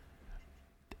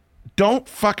 don't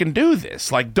fucking do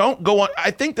this. Like, don't go on. I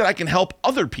think that I can help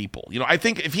other people. I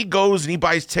think if he goes and he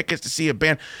buys tickets to see a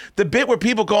band, the bit where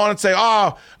people go on and say,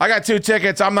 oh, I got 2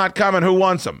 tickets, I'm not coming, who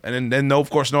wants them? And then, no,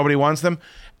 of course, nobody wants them.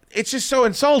 It's just so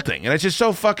insulting, and it's just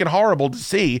so fucking horrible to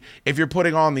see if you're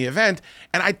putting on the event.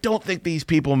 And I don't think these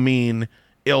people mean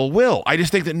ill will. I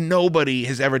just think that nobody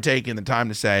has ever taken the time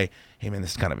to say, hey, man,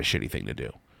 this is kind of a shitty thing to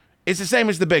do. It's the same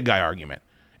as the big guy argument.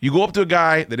 You go up to a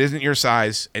guy that isn't your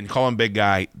size and call him big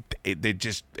guy,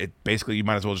 basically you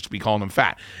might as well just be calling him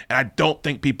fat. And I don't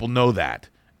think people know that.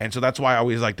 And so that's why I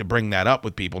always like to bring that up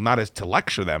with people, not as to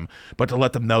lecture them, but to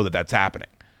let them know that that's happening.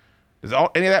 Does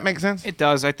any of that make sense? It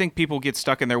does. I think people get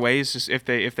stuck in their ways if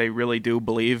they really do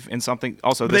believe in something.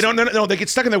 Also, they don't. No, they get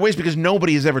stuck in their ways because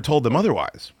nobody has ever told them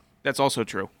otherwise. That's also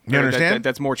true. You understand?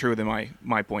 That's more true than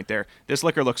my point there. This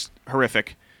liquor looks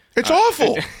horrific. It's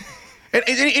awful. And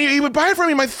he would buy it for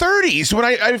me in my 30s when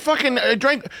I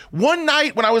drank one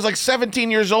night when I was like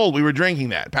 17 years old. We were drinking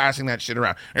that, passing that shit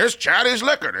around. Here's Chatty's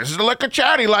liquor. This is the liquor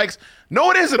Chatty likes. No,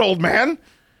 it isn't, old man.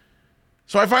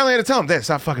 So I finally had to tell him, Dad,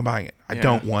 stop fucking buying it. I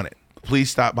don't want it. Please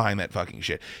stop buying that fucking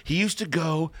shit. He used to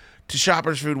go to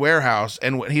Shoppers Food Warehouse,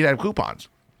 and he'd have coupons.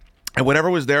 And whatever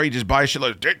was there, he'd just buy shit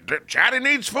like, Chatty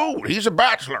needs food. He's a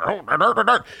bachelor.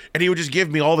 And he would just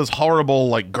give me all this horrible,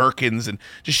 like, gherkins and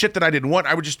just shit that I didn't want.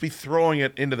 I would just be throwing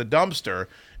it into the dumpster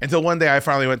until one day I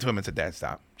finally went to him and said, Dad,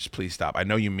 stop. Just please stop. I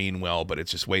know you mean well, but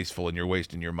it's just wasteful, and you're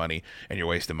wasting your money, and you're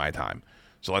wasting my time.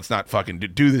 So let's not fucking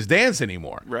do this dance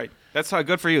anymore. Right. That's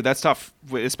good for you. That's tough,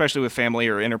 especially with family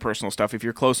or interpersonal stuff. If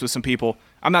you're close with some people,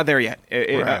 I'm not there yet.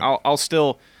 Right. I'll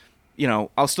still...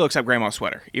 I'll still accept grandma's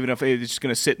sweater. Even if it's just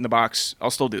going to sit in the box, I'll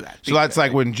still do that. So that's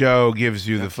like when Joe gives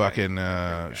you the fucking,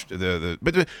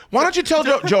 but why don't you tell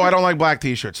Joe I don't like black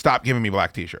t-shirts? Stop giving me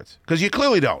black t-shirts. Because you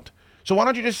clearly don't. So why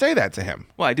don't you just say that to him?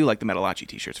 Well, I do like the Metalachi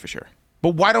t-shirts for sure.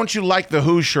 But why don't you like the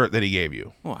Who shirt that he gave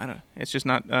you? Well, I don't know. It's just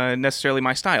not necessarily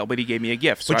my style, but he gave me a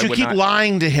gift. So but you keep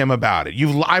lying to him about it.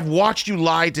 I've watched you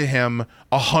lie to him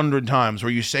 100 times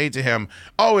where you say to him,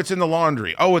 oh, it's in the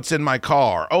laundry. Oh, it's in my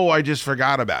car. Oh, I just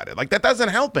forgot about it. Like, that doesn't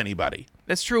help anybody.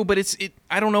 That's true, but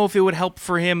I don't know if it would help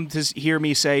for him to hear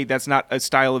me say that's not a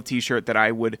style of t-shirt that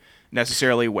I would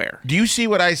necessarily wear. Do you see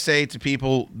what I say to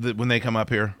people when they come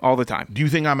up here? All the time. Do you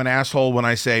think I'm an asshole when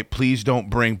I say, please don't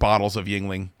bring bottles of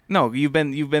Yingling? No, you've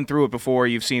been through it before.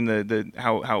 You've seen the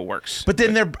how it works. But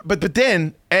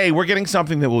then we're getting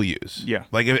something that we'll use. Yeah.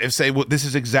 Like if say, well, this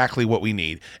is exactly what we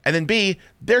need, and then B,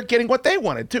 they're getting what they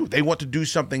wanted too. They want to do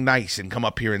something nice and come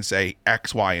up here and say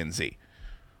X, Y, and Z.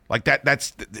 Like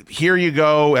that's here you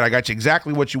go, and I got you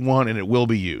exactly what you want, and it will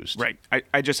be used. Right.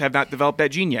 I just have not developed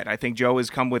that gene yet. I think Joe has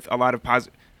come with a lot of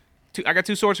positive. I got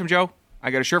 2 swords from Joe.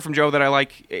 I got a shirt from Joe that I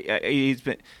like.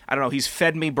 He's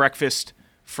fed me breakfast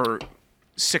for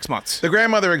 6 months. The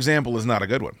grandmother example is not a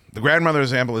good one. The grandmother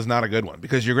example is not a good one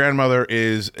because your grandmother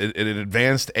is at an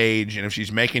advanced age, and if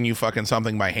she's making you fucking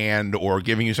something by hand or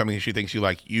giving you something that she thinks you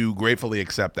like, you gratefully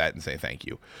accept that and say thank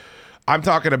you. I'm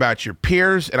talking about your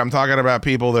peers, and I'm talking about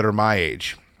people that are my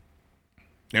age.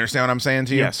 You understand what I'm saying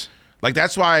to you? Yes. Like,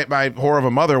 that's why my whore of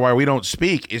a mother, why we don't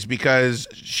speak, is because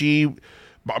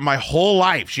my whole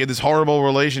life, she had this horrible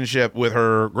relationship with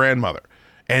her grandmother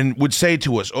and would say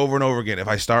to us over and over again, if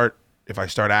I start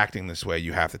acting this way,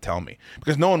 you have to tell me.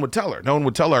 Because no one would tell her. No one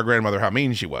would tell our grandmother how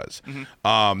mean she was.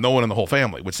 Mm-hmm. No one in the whole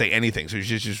family would say anything. So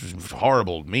she just was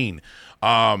horrible, mean.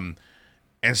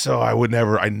 And so I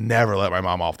never let my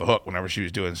mom off the hook whenever she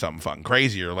was doing something fucking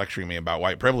crazy or lecturing me about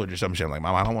white privilege or some shit. I'm like,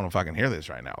 Mom, I don't want to fucking hear this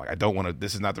right now. Like, I don't want to,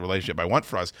 this is not the relationship I want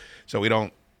for us. So we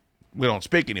don't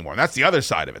speak anymore. And that's the other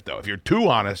side of it, though. If you're too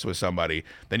honest with somebody,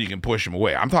 then you can push them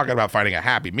away. I'm talking about finding a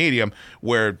happy medium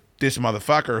where this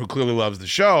motherfucker who clearly loves the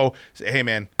show say, hey,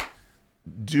 man,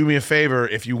 do me a favor.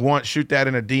 If you want, shoot that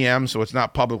in a DM so it's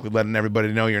not publicly letting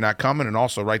everybody know you're not coming. And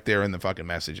also right there in the fucking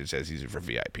message, it says these are for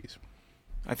VIPs.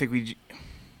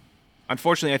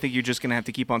 Unfortunately, I think you're just going to have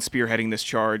to keep on spearheading this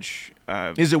charge.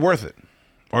 Is it worth it?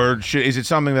 Or is it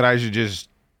something that I should just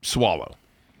swallow?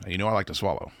 You know I like to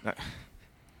swallow.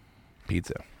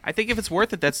 Pizza. I think if it's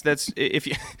worth it, that's if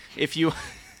you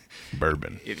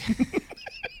bourbon.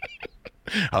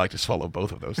 I like to swallow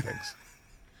both of those things.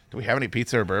 Do we have any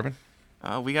pizza or bourbon?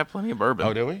 We got plenty of bourbon.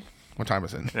 Oh, do we? What time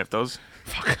is it? And if those...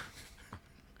 Fuck.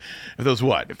 If those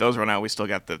what? If those run out, we still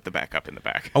got the backup in the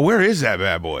back. Oh, where is that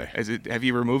bad boy? Have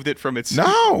you removed it from its... No.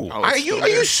 Oh,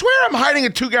 you swear I'm hiding a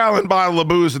 2-gallon bottle of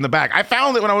booze in the back. I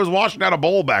found it when I was washing out a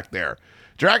bowl back there.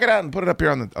 Drag it out and put it up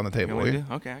here on the table, will you?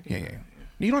 Okay. Yeah.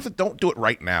 You don't do it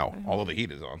right now, although the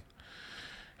heat is on.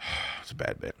 It's a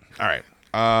bad bit. All right.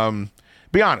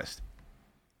 Be honest.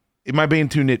 Am I being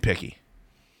too nitpicky?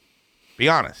 Be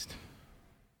honest.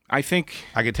 I think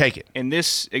I could take it. In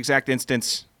this exact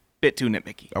instance, bit too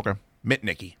nitpicky. Okay. Mitt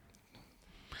Nicky.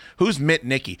 Who's Mitt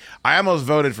Nicky? I almost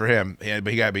voted for him, but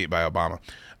he got beat by Obama.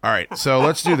 All right, so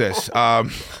let's do this.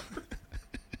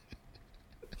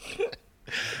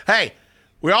 Hey,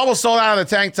 we almost sold out of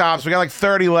the tank tops. We got like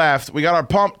 30 left. We got our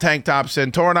pump tank tops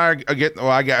in. Tor and I are getting.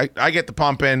 Well, I get the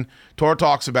pump in. Tor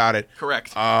talks about it.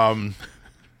 Correct.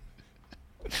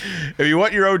 If you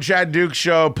want your own Chad Dukes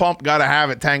show, pump gotta have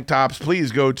it tank tops,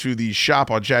 please go to the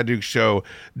shop on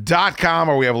ChadDukesShow.com,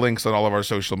 or we have links on all of our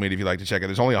social media if you'd like to check it.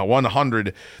 There's only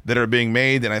 100 that are being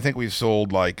made, and I think we've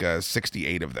sold like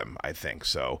 68 of them, I think.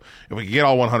 So if we could get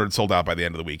all 100 sold out by the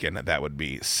end of the weekend, that would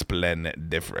be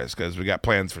splendiferous, because we got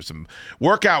plans for some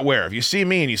workout wear. If you see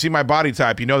me and you see my body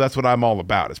type, you know that's what I'm all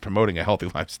about. It's promoting a healthy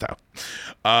lifestyle.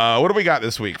 What do we got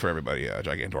this week for everybody,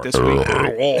 Gigantor?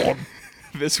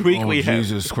 This week we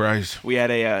Jesus Christ. We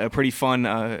had a pretty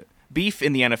fun beef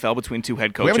in the NFL between two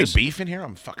head Do we coaches. have any beef in here?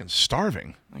 I'm fucking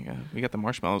starving. We got the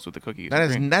marshmallows with the cookies.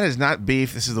 That is not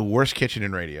beef. This is the worst kitchen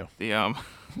in radio.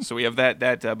 So we have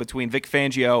that between Vic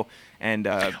Fangio and.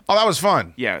 Oh, that was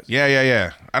fun. Yeah.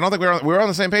 Yeah. I don't think we were on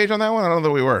the same page on that one. I don't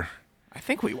think we were. I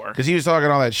think we were. Because he was talking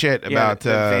all that shit about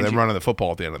them running the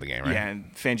football at the end of the game, right? Yeah,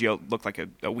 and Fangio looked like a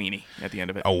weenie at the end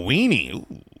of it. A weenie?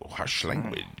 Ooh, harsh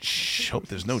language. Hope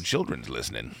there's no children's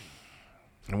listening.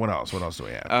 And what else? What else do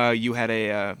we have? You had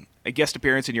a guest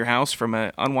appearance in your house from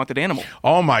an unwanted animal.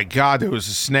 Oh, my God. There was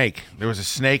a snake. There was a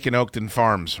snake in Oakton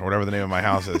Farms, or whatever the name of my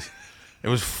house is. It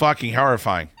was fucking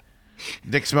horrifying.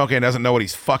 Dick Smokey doesn't know what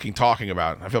he's fucking talking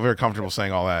about. I feel very comfortable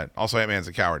saying all that. Also, Ant-Man's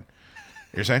a coward.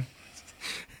 You're saying?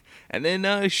 And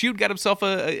then Shood got himself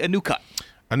a new cut.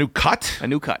 A new cut? A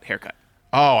new cut, haircut.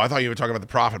 Oh, I thought you were talking about the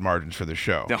profit margins for the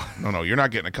show. No, you're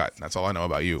not getting a cut. That's all I know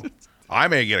about you. I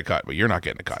may get a cut, but you're not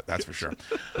getting a cut. That's for sure.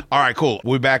 All right, cool.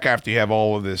 We'll be back after you have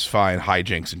all of this fine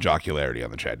hijinks and jocularity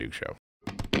on the Chad Duke Show.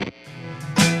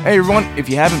 Hey everyone, if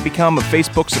you haven't become a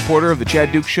Facebook supporter of the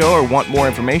Chad Duke Show or want more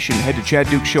information, head to Chad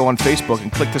Duke Show on Facebook and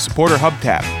click the Supporter Hub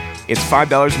tab. It's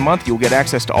 $5 a month. You'll get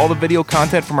access to all the video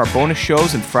content from our bonus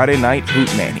shows and Friday night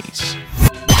hootenannies.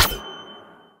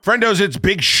 Friendos, it's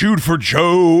Big Shood for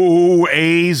Joe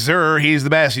Azer. He's the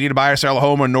best. You need to buy or sell a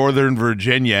home in Northern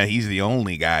Virginia. He's the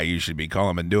only guy you should be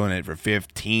calling. Been doing it for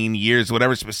 15 years.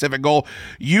 Whatever specific goal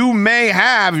you may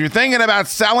have. If you're thinking about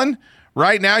selling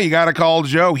right now, you got to call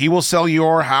Joe. He will sell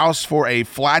your house for a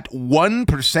flat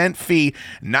 1% fee.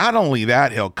 Not only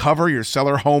that, he'll cover your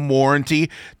seller home warranty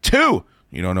too.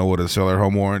 You don't know what a seller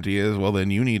home warranty is? Well,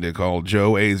 then you need to call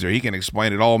Joe Azer. He can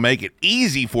explain it all, make it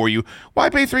easy for you. Why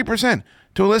pay 3%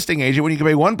 to a listing agent when you can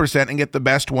pay 1% and get the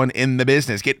best one in the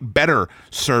business? Get better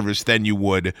service than you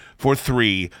would for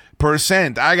 3%.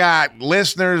 I got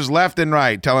listeners left and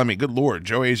right telling me, good Lord,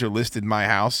 Joe Azer listed my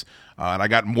house. And I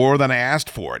got more than I asked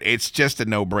for it. It's just a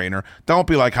no-brainer. Don't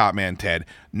be like Hot Man Ted.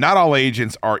 Not all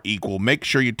agents are equal. Make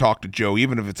sure you talk to Joe,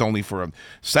 even if it's only for a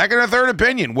second or third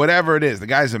opinion, whatever it is. The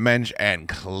guy's a mensch, and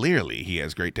clearly he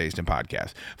has great taste in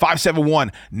podcasts.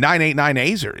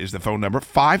 571-989-AZER is the phone number.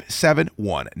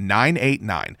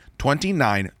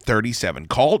 571-989-2937.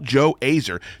 Call Joe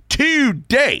Azer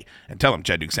today and tell him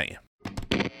Chad Duke sent you.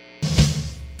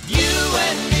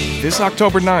 This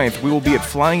October 9th, we will be at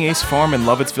Flying Ace Farm in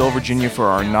Lovettsville, Virginia for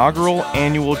our inaugural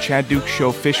annual Chad Duke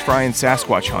Show Fish Fry and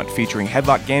Sasquatch Hunt featuring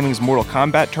Headlock Gaming's Mortal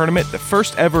Kombat Tournament, the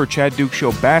first ever Chad Duke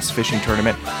Show Bass Fishing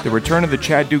Tournament, the return of the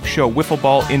Chad Duke Show Wiffle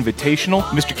Ball Invitational,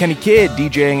 Mr. Kenny Kidd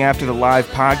DJing after the live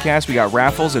podcast, we got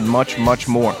raffles and much, much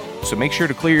more. So make sure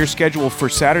to clear your schedule for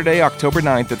Saturday, October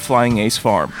 9th at Flying Ace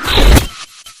Farm.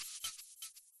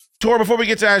 Tor, before we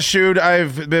get to Ask Shood,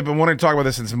 I've been wanting to talk about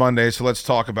this since Monday, so let's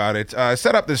talk about it.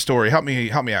 Set up this story. Help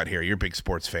me out here. You're a big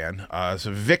sports fan.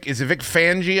 So Vic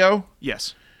Fangio?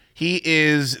 Yes. He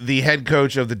is the head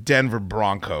coach of the Denver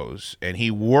Broncos, and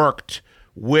he worked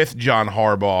with John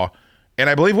Harbaugh, and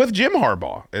I believe with Jim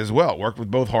Harbaugh as well. Worked with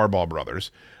both Harbaugh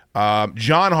brothers.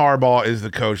 John Harbaugh is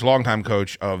the coach, longtime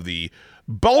coach of the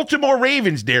Baltimore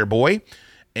Ravens, dare boy,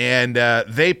 and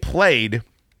they played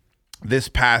this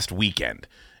past weekend.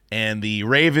 And the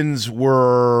Ravens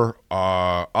were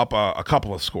up a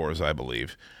couple of scores, I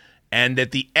believe. And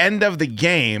at the end of the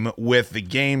game, with the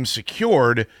game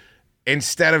secured,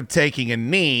 instead of taking a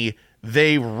knee,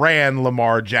 they ran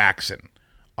Lamar Jackson,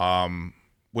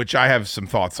 which I have some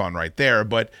thoughts on right there.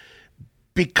 But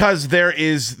because there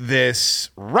is this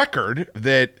record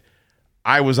that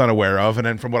I was unaware of, and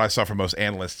then from what I saw from most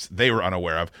analysts, they were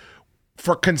unaware of,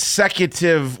 for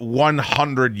consecutive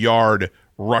 100-yard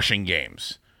rushing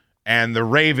games. And the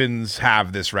Ravens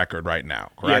have this record right now,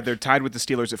 correct? Yeah, they're tied with the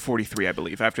Steelers at 43, I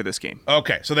believe, after this game.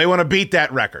 Okay, so they want to beat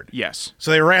that record. Yes.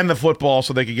 So they ran the football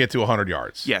so they could get to 100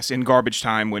 yards. Yes, in garbage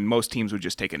time when most teams would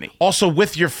just take a knee. Also,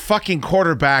 with your fucking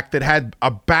quarterback that had a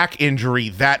back injury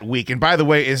that week. And by the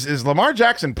way, is Lamar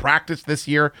Jackson practiced this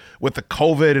year with the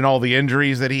COVID and all the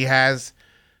injuries that he has?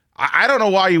 I don't know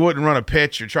why you wouldn't run a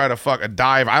pitch or try to fuck a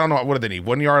dive. I don't know. What did they need?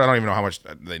 1 yard? I don't even know how much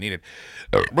they needed.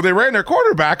 But they ran their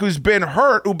quarterback who's been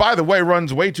hurt, who, by the way,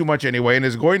 runs way too much anyway and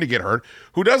is going to get hurt,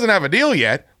 who doesn't have a deal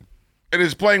yet and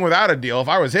is playing without a deal. If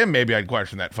I was him, maybe I'd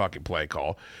question that fucking play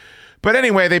call. But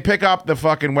anyway, they pick up the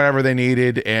fucking whatever they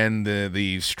needed, and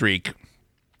the streak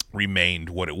remained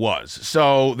what it was.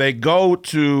 So they go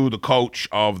to the coach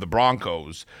of the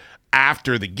Broncos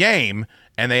after the game,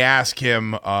 and they ask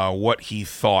him what he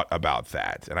thought about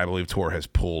that. And I believe Tor has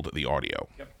pulled the audio.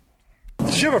 Yep.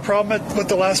 Did you have a problem with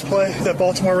the last play that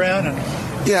Baltimore ran?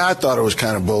 Yeah, I thought it was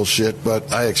kind of bullshit,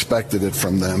 but I expected it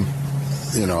from them.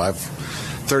 You know, I've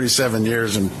 37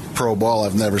 years in pro ball.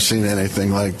 I've never seen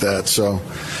anything like that. So,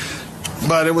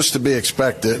 But it was to be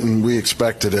expected, and we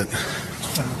expected it.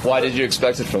 Why did you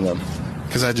expect it from them?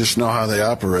 Because I just know how they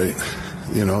operate.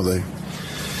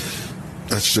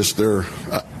 That's just their,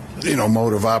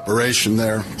 mode of operation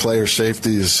there. Player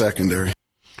safety is secondary.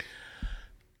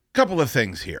 Couple of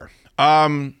things here.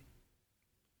 I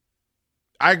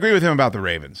agree with him about the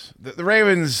Ravens. The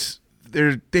Ravens,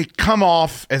 they come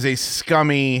off as a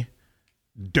scummy,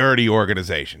 dirty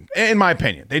organization, in my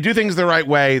opinion. They do things the right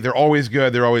way. They're always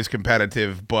good. They're always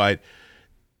competitive, but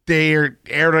they're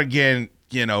arrogant,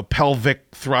 pelvic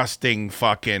thrusting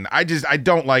fucking. I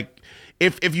don't like.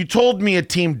 If you told me a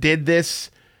team did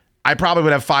this, I probably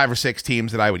would have 5 or 6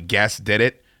 teams that I would guess did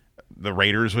it. The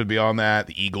Raiders would be on that.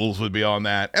 The Eagles would be on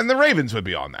that, and the Ravens would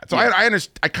be on that. So yeah.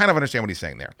 I kind of understand what he's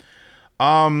saying there.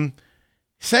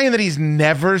 Saying that he's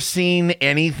never seen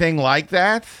anything like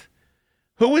that.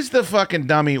 Who was the fucking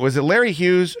dummy? Was it Larry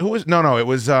Hughes? It was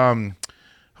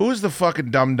who was the fucking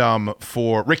dum-dum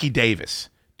for Ricky Davis?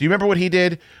 Do you remember what he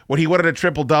did? When he wanted a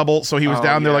triple-double, so he was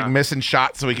down there like missing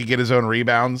shots so he could get his own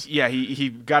rebounds? Yeah, he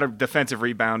got a defensive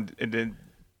rebound and then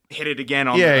hit it again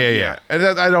on yeah. And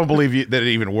I don't believe that it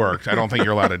even worked. I don't think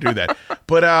you're allowed to do that.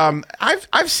 But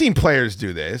I've seen players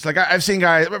do this. Like I've seen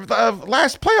guys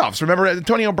last playoffs. Remember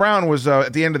Antonio Brown was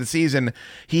at the end of the season.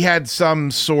 He had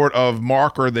some sort of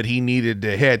marker that he needed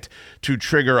to hit to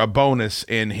trigger a bonus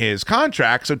in his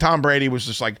contract. So Tom Brady was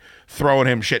just like throwing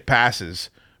him shit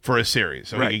passes for a series,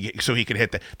 so he could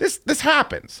hit that. This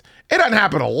happens. It doesn't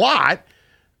happen a lot.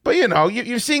 But,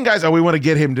 you've seen guys, we want to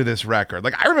get him to this record.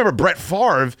 Like, I remember Brett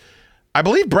Favre. I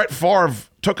believe Brett Favre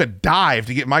took a dive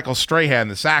to get Michael Strahan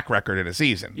the sack record in a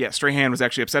season. Yeah, Strahan was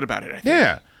actually upset about it, I think.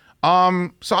 Yeah.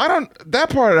 So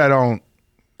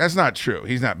that's not true.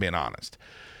 He's not being honest.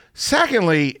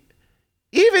 Secondly,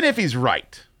 even if he's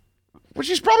right, which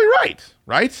he's probably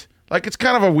right? Like, it's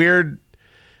kind of a weird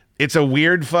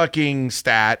fucking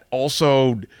stat.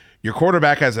 Also, your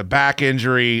quarterback has a back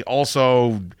injury.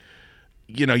 Also,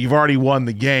 you've already won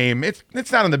the game.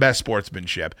 It's not in the best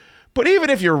sportsmanship. But even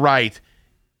if you're right,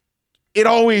 it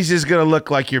always is going to look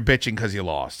like you're bitching because you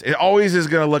lost. It always is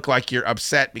going to look like you're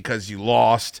upset because you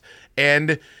lost.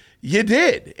 And you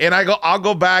did. And I'll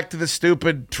go back to the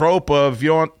stupid trope of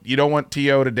you don't want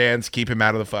T.O. to dance, keep him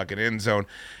out of the fucking end zone.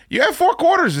 You have 4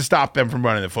 quarters to stop them from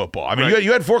running the football. I mean,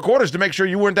 you had 4 quarters to make sure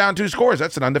you weren't down 2 scores.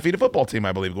 That's an undefeated football team,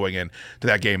 I believe, going into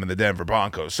that game in the Denver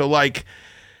Broncos. So,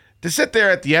 to sit there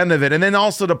at the end of it and then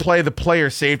also to play the player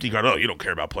safety card. Oh, you don't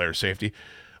care about player safety.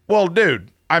 Well,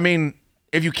 dude, I mean,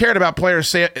 if you cared about player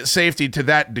safety to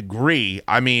that degree,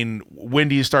 I mean, when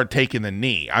do you start taking the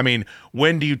knee? I mean,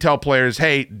 when do you tell players,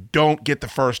 hey, don't get the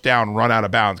first down, run out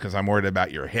of bounds because I'm worried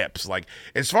about your hips? Like,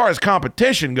 as far as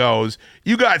competition goes,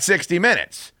 you got 60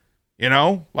 minutes.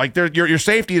 Like your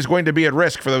safety is going to be at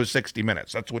risk for those 60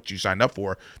 minutes. That's what you signed up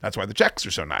for. That's why the checks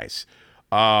are so nice.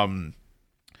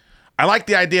 I like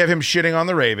the idea of him shitting on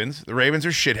the Ravens. The Ravens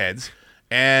are shitheads,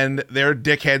 and they're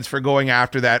dickheads for going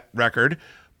after that record.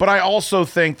 But I also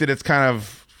think that it's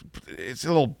a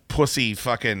little pussy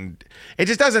fucking. It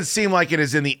just doesn't seem like it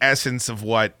is in the essence of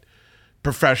what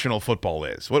professional football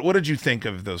is. What did you think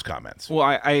of those comments?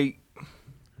 Well, we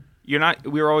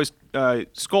were always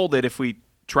scolded if we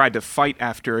tried to fight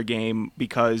after a game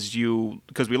because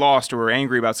we lost or were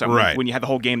angry about something when you had the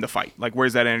whole game to fight. Like,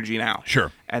 where's that energy now?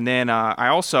 Sure. And then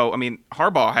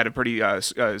Harbaugh had a pretty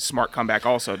smart comeback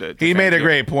also. He made a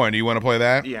great point. Do you want to play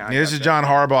that? Yeah. This is John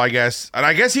Harbaugh, I guess. And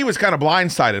I guess he was kind of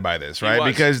blindsided by this, right?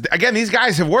 Because, again, these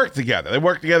guys have worked together. They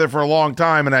worked together for a long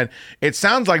time, and it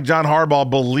sounds like John Harbaugh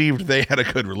believed they had a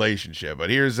good relationship. But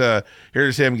here's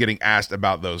him getting asked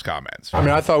about those comments. I mean,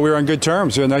 I thought we were on good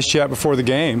terms. We had a nice chat before the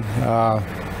game.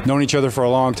 Known each other for a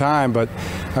long time, but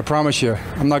I promise you,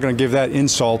 I'm not going to give that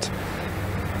insult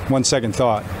 1 second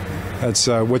thought. That's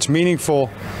what's meaningful.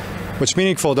 What's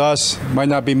meaningful to us might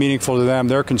not be meaningful to them.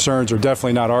 Their concerns are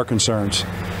definitely not our concerns.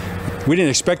 We didn't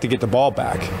expect to get the ball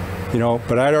back,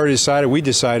 but we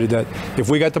decided that if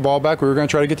we got the ball back, we were going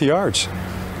to try to get the yards.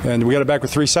 And we got it back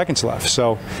with 3 seconds left.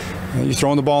 So you're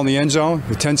throwing the ball in the end zone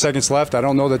with 10 seconds left. I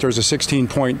don't know that there's a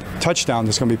 16-point touchdown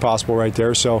that's going to be possible right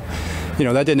there. So,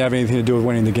 that didn't have anything to do with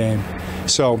winning the game.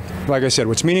 So, like I said,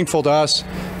 what's meaningful to us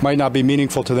might not be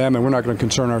meaningful to them, and we're not going to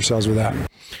concern ourselves with that.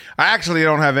 I actually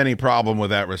don't have any problem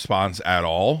with that response at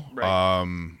all.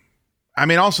 Right.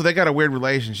 Also, they got a weird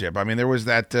relationship. I mean, there was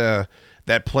that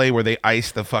play where they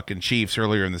iced the fucking Chiefs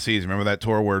earlier in the season. Remember that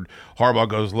tour where Harbaugh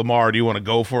goes, Lamar, do you want to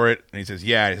go for it? And he says,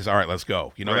 yeah. He says, all right, let's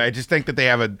go. I just think that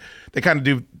they kind of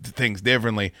do things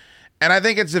differently. And I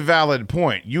think it's a valid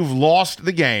point. You've lost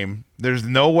the game. There's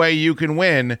no way you can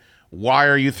win. Why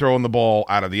are you throwing the ball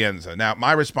out of the end zone? Now,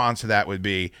 my response to that would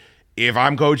be, if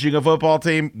I'm coaching a football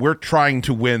team, we're trying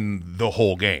to win the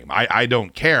whole game. I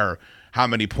don't care how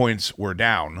many points we're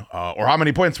down or how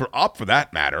many points we're up for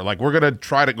that matter. Like, we're going to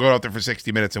try to go out there for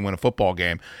 60 minutes and win a football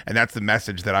game, and that's the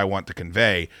message that I want to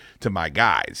convey to my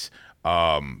guys.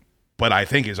 But I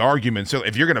think his argument, so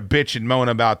if you're going to bitch and moan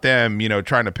about them,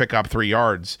 trying to pick up 3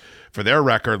 yards for their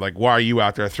record, like, why are you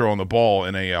out there throwing the ball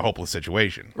in a hopeless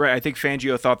situation? Right. I think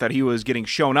Fangio thought that he was getting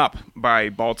shown up by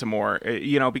Baltimore,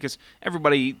 because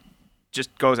everybody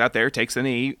just goes out there, takes the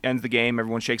knee, ends the game,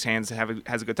 everyone shakes hands,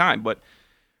 has a good time. But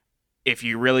if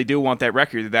you really do want that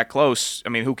record that close, I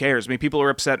mean, who cares? I mean, people are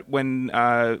upset when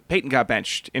Peyton got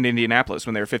benched in Indianapolis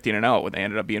when they were 15-0, when they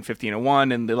ended up being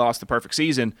 15-1 and they lost the perfect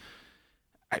season.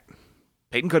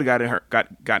 Peyton could have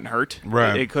gotten hurt.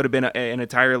 Right. It could have been an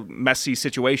entire messy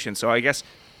situation. So I guess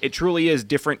it truly is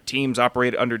different teams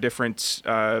operate under different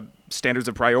standards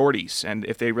of priorities. And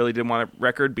if they really didn't want a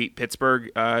record, beat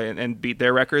Pittsburgh and beat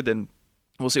their record, then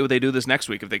we'll see what they do this next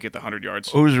week if they get the 100 yards.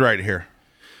 Who's right here?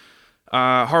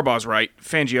 Harbaugh's right.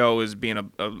 Fangio is being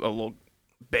a little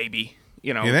baby.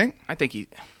 You think? I think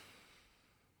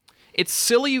it's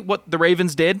silly what the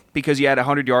Ravens did because you had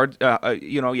 100 yards.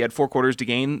 You had 4 quarters to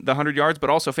gain the 100 yards, but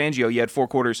also Fangio, you had 4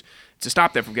 quarters to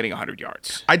stop them from getting 100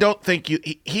 yards. I don't think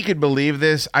he could believe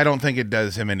this. I don't think it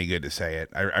does him any good to say it.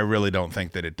 I really don't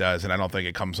think that it does, and I don't think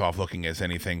it comes off looking as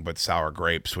anything but sour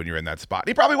grapes when you're in that spot.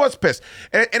 He probably was pissed,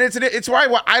 and it's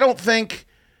why I don't think.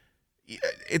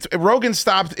 Rogan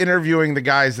stopped interviewing the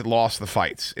guys that lost the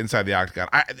fights inside the octagon.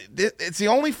 It's the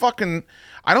only fucking.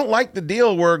 I don't like the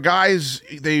deal where guys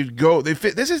they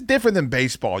fit. This is different than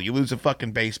baseball. You lose a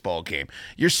fucking baseball game.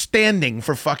 You're standing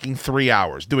for fucking 3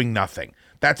 hours doing nothing.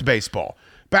 That's baseball.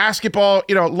 Basketball,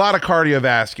 a lot of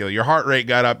cardiovascular. Your heart rate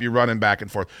got up. You're running back and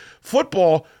forth.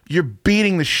 Football, you're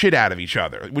beating the shit out of each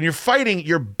other. When you're fighting,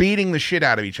 you're beating the shit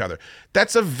out of each other.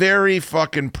 That's a very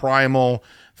fucking primal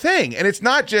thing. And it's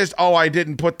not just, I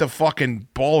didn't put the fucking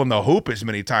ball in the hoop as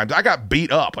many times. I got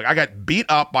beat up. Like, I got beat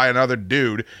up by another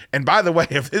dude. And by the way,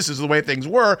 if this is the way things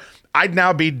were, I'd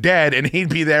now be dead and he'd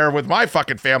be there with my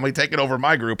fucking family taking over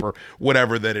my group or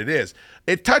whatever that it is.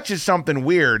 It touches something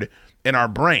weird in our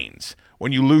brains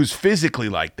when you lose physically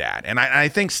like that. And I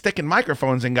think sticking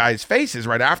microphones in guys' faces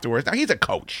right afterwards. Now, he's a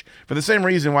coach. For the same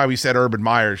reason why we said Urban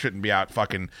Meyer shouldn't be out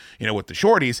fucking, with the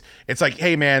shorties. It's like,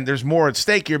 hey, man, there's more at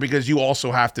stake here because you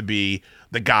also have to be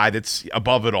the guy that's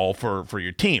above it all for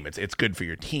your team. It's good for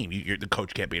your team. The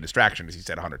coach can't be a distraction, as he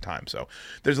said 100 times. So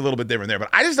there's a little bit different there. But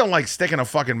I just don't like sticking a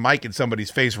fucking mic in somebody's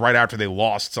face right after they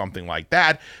lost something like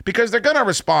that because they're going to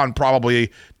respond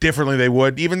probably differently they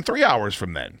would even 3 hours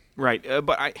from then. Right.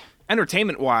 But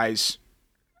entertainment-wise,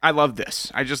 I love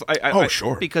this.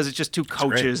 Sure. Because it's just two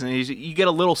coaches, and you get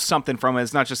a little something from it.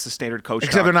 It's not just the standard coach.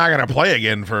 Except they're not going to play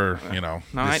again for,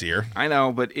 this year. I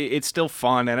know, but it's still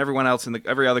fun. And everyone else,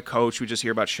 every other coach, we just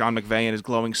hear about Sean McVay and his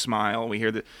glowing smile. We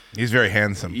hear that he's very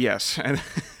handsome. Yes, and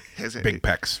big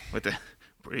pecs with the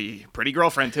pretty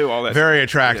girlfriend too. All that very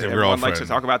attractive girlfriend. Everyone likes to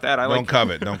talk about that. Don't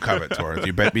covet, Torres.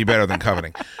 You be better than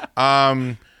coveting.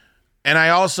 And I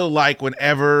also like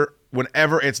whenever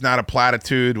it's not a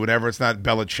platitude, whenever it's not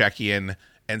Belichickian,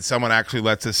 and someone actually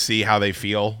lets us see how they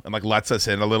feel and lets us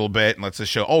in a little bit and lets us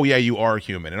show, oh yeah, you are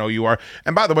human, and oh you are.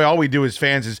 And by the way, all we do as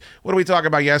fans is, what did we talk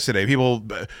about yesterday? People,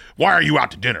 why are you out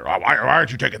to dinner? Why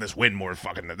aren't you taking this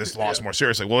this loss more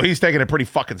seriously? Well, he's taking it pretty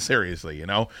fucking seriously,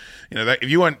 that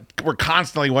if we're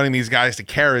constantly wanting these guys to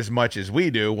care as much as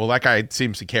we do. Well, that guy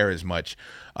seems to care as much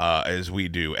as we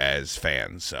do as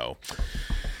fans. So.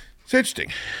 It's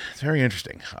interesting. It's very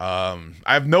interesting. I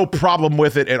have no problem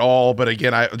with it at all. But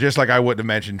again, I wouldn't have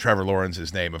mentioned Trevor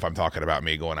Lawrence's name if I'm talking about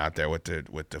me going out there with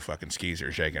the fucking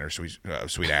skeezer shaking her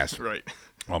sweet ass right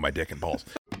on my dick and balls.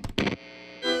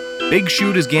 Big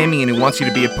Shood is gaming and he wants you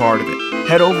to be a part of it.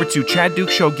 Head over to Chad Duke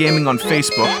Show Gaming on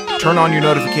Facebook. Turn on your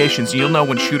notifications and you'll know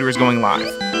when Shooter is going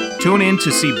live. Tune in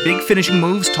to see big finishing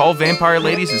moves, tall vampire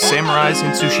ladies, and samurais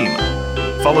in Tsushima.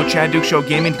 Follow Chad Duke Show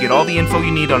Gaming to get all the info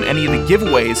you need on any of the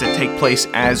giveaways that take place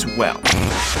as well.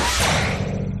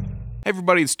 Hey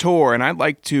everybody, it's Tor, and I'd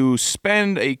like to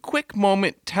spend a quick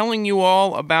moment telling you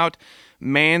all about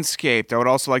Manscaped. I would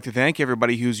also like to thank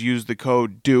everybody who's used the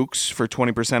code DUKES for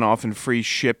 20% off and free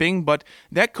shipping, but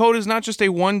that code is not just a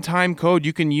one-time code.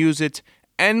 You can use it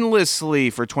endlessly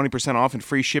for 20% off and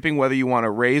free shipping, whether you want a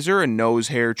razor, a nose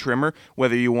hair trimmer,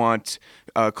 whether you want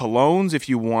colognes, if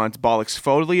you want ball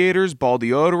exfoliators, ball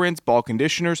deodorants, ball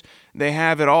conditioners. they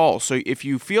have it all. So if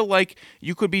you feel like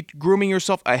you could be grooming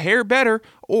yourself a hair better,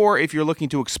 or if you're looking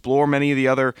to explore many of the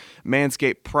other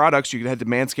Manscaped products, you can head to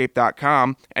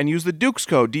manscaped.com and use the Dukes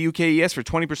code, DUKES, for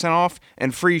 20% off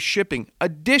and free shipping.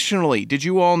 Additionally, did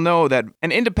you all know that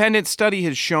an independent study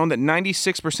has shown that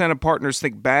 96% of partners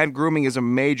think bad grooming is a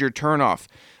major turnoff?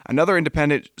 Another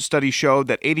independent study showed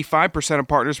that 85% of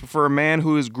partners prefer a man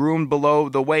who is groomed below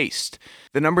the waist.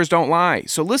 The numbers don't lie.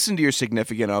 So listen to your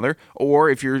significant other, or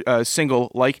if you're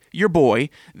single like your boy,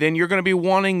 then you're going to be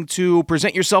wanting to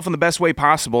present yourself in the best way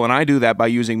possible, and I do that by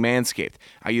using Manscaped.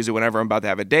 I use it whenever I'm about to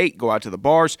have a date, go out to the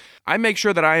bars. I make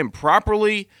sure that I am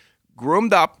properly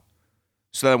groomed up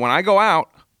so that when I go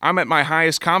out, I'm at my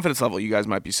highest confidence level. You guys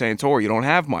might be saying, Tor, you don't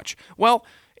have much. Well,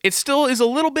 it still is a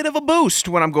little bit of a boost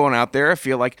when I'm going out there. I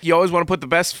feel like you always want to put the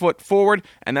best foot forward,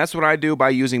 and that's what I do by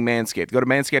using Manscaped. Go to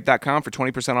manscaped.com for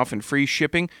 20% off and free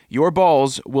shipping. Your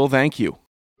balls will thank you.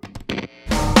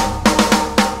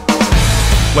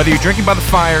 Whether you're drinking by the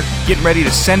fire, getting ready to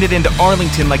send it into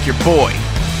Arlington like your boy,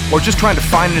 or just trying to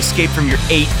find an escape from your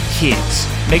 8 kids,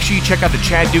 make sure you check out the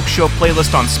Chad Duke Show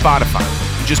playlist on Spotify.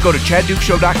 Just go to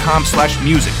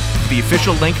chaddukeshow.com/music for the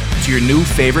official link to your new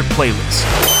favorite playlist.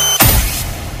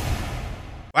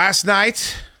 Last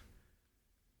night,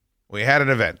 we had an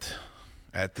event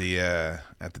at the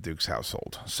Duke's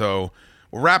household. So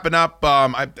we're wrapping up.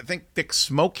 I think Dick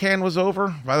Smokehan was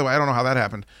over. By the way, I don't know how that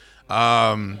happened.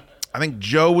 I think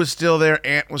Joe was still there.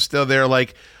 Aunt was still there.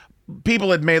 Like,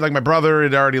 people had made, like, my brother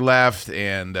had already left,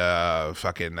 and Hot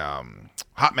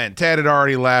Man Ted had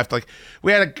already left. Like,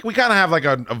 we kind of have like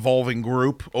an evolving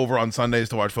group over on Sundays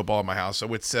to watch football at my house.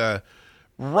 So it's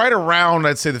right around,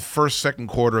 I'd say, the second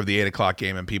quarter of the 8 o'clock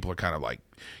game, and people are kind of like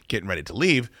getting ready to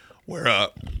leave, where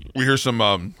we hear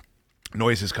some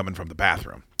noises coming from the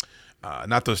bathroom.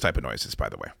 Not those type of noises, by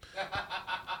the way.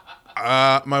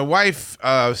 My wife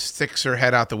sticks her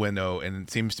head out the window and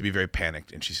seems to be very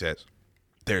panicked, and she says,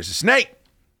 "There's a snake.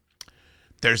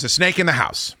 There's a snake in the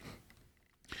house."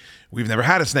 We've never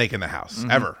had a snake in the house,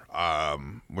 ever,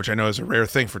 which I know is a rare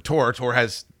thing for Tor. Tor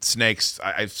has snakes.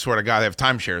 I swear to God, they have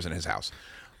timeshares in his house.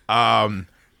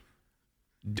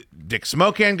 Dick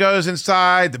Smokehan goes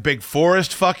inside. The big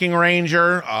forest fucking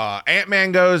ranger.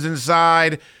 Ant-Man goes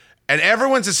inside. And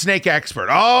everyone's a snake expert.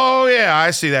 Oh, yeah,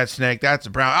 I see that snake. That's a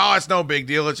brown. Oh, it's no big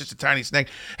deal. It's just a tiny snake.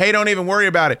 Hey, don't even worry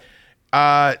about it.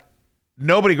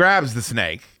 Nobody grabs the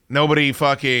snake. Nobody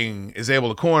fucking is able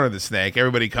to corner the snake.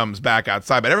 Everybody comes back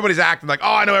outside. But everybody's acting like,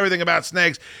 oh, I know everything about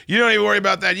snakes. You don't even worry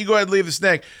about that. You go ahead and leave the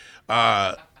snake.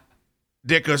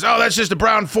 Dick goes, oh, that's just a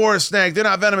brown forest snake. They're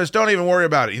not venomous. Don't even worry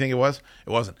about it. You think it was? It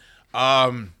wasn't.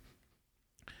 I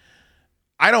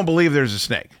don't believe there's a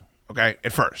snake, okay,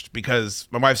 at first, because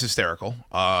my wife's hysterical.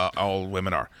 All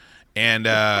women are. And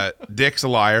Dick's a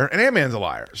liar, and Ant-Man's a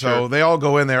liar. So they all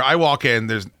go in there. I walk in.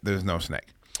 There's no snake.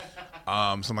 So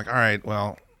I'm like, all right,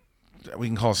 well, we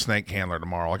can call a snake handler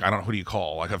tomorrow. Like, I don't know, who do you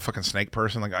call? Like a fucking snake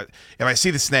person? Like, if I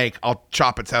see the snake, I'll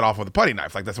chop its head off with a putty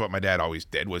knife. Like, that's what my dad always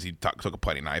did, was he took a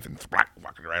putty knife and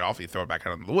walked it right off. He'd throw it back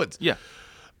out into the woods. Yeah.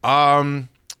 We're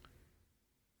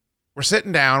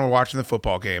sitting down. We're watching the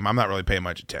football game. I'm not really paying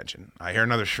much attention. I hear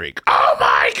another shriek. Oh,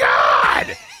 my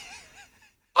God!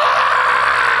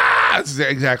 That's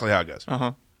exactly how it goes.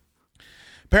 Uh-huh.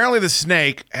 Apparently, the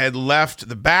snake had left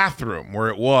the bathroom where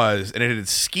it was, and it had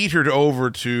skeetered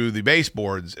over to the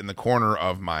baseboards in the corner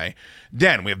of my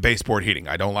den. We have baseboard heating.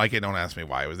 I don't like it. Don't ask me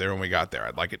why. It was there when we got there.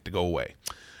 I'd like it to go away.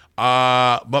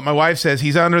 But my wife says,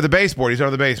 he's under the baseboard. He's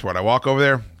under the baseboard. I walk over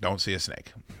there. Don't see a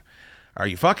snake. Are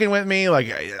you fucking with me?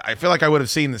 Like, I feel like I would have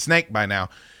seen the snake by now.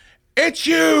 It's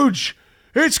huge.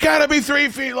 It's got to be 3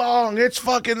 feet long. It's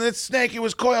fucking, this snake, it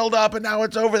was coiled up, and now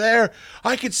it's over there.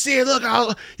 I can see it.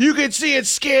 Look, you can see its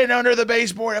skin under the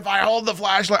baseboard if I hold the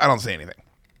flashlight. I don't see anything.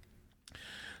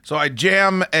 So I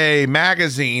jam a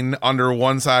magazine under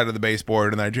one side of the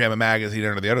baseboard, and I jam a magazine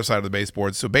under the other side of the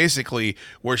baseboard. So basically,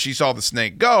 where she saw the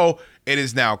snake go, it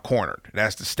is now cornered. It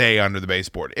has to stay under the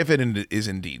baseboard, if it is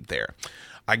indeed there.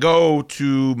 I go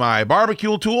to my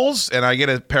barbecue tools, and I get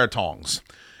a pair of tongs.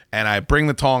 And I bring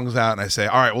the tongs out, and I say,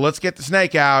 all right, well, let's get the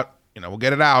snake out. We'll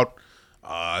get it out.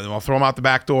 Then I'll throw them out the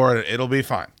back door, and it'll be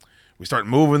fine. We start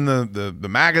moving the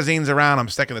magazines around. I'm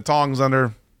sticking the tongs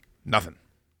under. Nothing.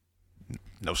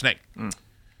 No snake.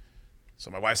 So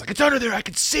my wife's like, it's under there. I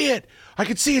can see it. I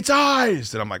can see its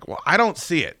eyes. And I'm like, well, I don't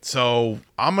see it. So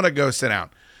I'm going to go sit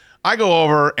down. I go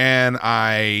over, and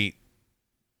I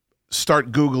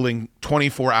start Googling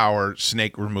 24-hour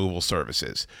snake removal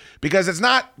services, because it's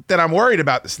not that I'm worried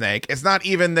about the snake. It's not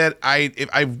even that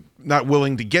I'm not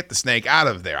willing to get the snake out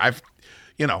of there.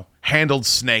 handled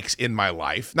snakes in my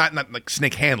life. Not like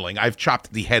snake handling. I've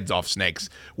chopped the heads off snakes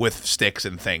with sticks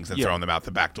and things and thrown them out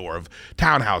the back door of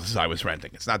townhouses I was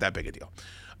renting. It's not that big a deal.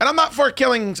 And I'm not for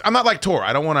killing. I'm not like Tor.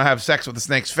 I don't want to have sex with the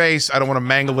snake's face. I don't want to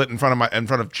mangle it in front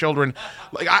of children.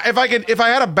 Like if I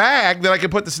had a bag that I could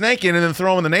put the snake in and then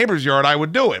throw him in the neighbor's yard, I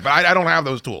would do it. But I don't have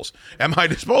those tools at my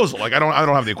disposal. Like I don't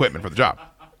have the equipment for the job.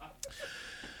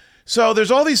 So there's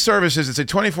all these services. It's a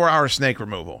 24-hour snake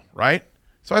removal, right?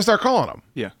 So I start calling them.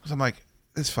 Yeah. So I'm like,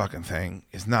 this fucking thing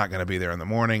is not going to be there in the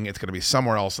morning. It's going to be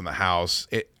somewhere else in the house.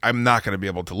 I'm not going to be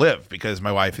able to live because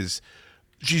my wife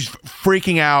she's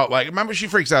freaking out. Like, remember, she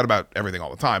freaks out about everything all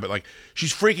the time, but like,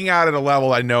 she's freaking out at a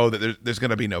level I know that there's going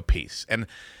to be no peace. And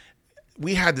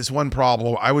we had this one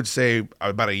problem, I would say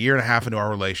about a year and a half into our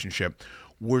relationship,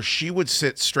 where she would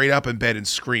sit straight up in bed and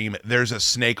scream, "There's a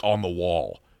snake on the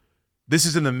wall." This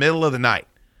is in the middle of the night.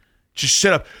 Just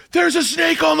sit up, "There's a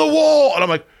snake on the wall." And I'm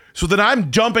like, so then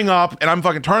I'm jumping up and I'm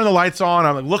fucking turning the lights on.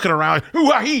 I'm like looking around,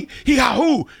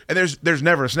 hoo-ha-hee-ha-hoo. And there's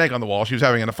never a snake on the wall. She was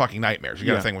having a fucking nightmare. She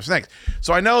got a thing with snakes.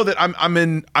 So I know that I'm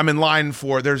in line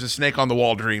for there's a snake on the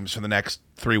wall dreams for the next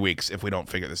 3 weeks if we don't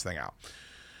figure this thing out.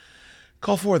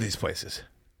 Call 4 of these places.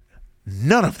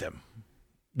 None of them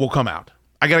will come out.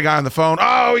 I get a guy on the phone.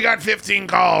 "Oh, we got 15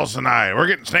 calls tonight. We're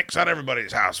getting snakes out of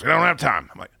everybody's house. We don't have time."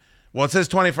 I'm like, well, it says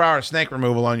 24-hour snake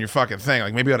removal on your fucking thing.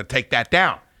 Like, maybe you ought to take that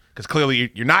down because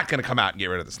clearly you're not going to come out and get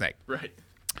rid of the snake. Right.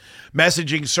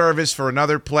 Messaging service for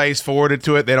another place, forwarded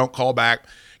to it. They don't call back.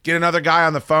 Get another guy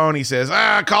on the phone. He says,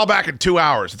 "Call back in 2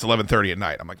 hours." It's 11:30 at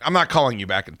night. I'm like, I'm not calling you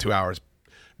back in 2 hours,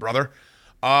 brother.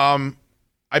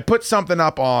 I put something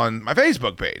up on my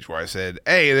Facebook page where I said,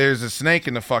 "Hey, there's a snake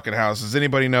in the fucking house. Does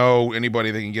anybody know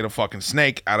anybody that can get a fucking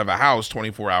snake out of a house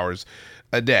 24 hours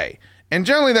a day?" And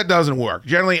generally that doesn't work.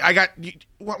 Generally,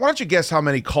 why don't you guess how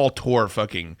many call Tor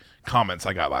fucking comments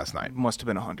I got last night? Must have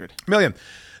been 100 million.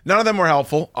 None of them were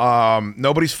helpful.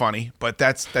 Nobody's funny, but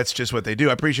that's just what they do.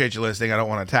 I appreciate you listening. I don't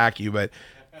want to attack you, but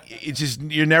it's just,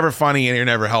 you're never funny and you're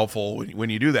never helpful when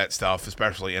you do that stuff,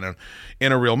 especially in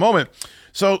a real moment.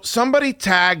 So somebody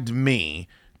tagged me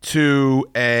to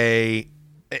it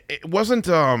wasn't,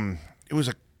 it was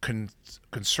a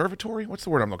conservatory? What's the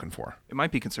word I'm looking for? It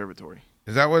might be conservatory.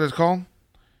 Is that what it's called?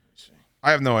 I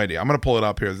have no idea. I'm going to pull it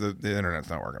up here. The internet's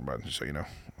not working, but just so you know.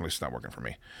 At least it's not working for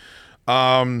me.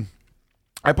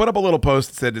 I put up a little post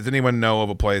that said, "Does anyone know of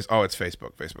a place?" Oh, it's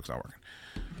Facebook. Facebook's not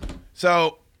working.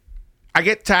 So I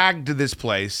get tagged to this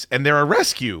place, and they're a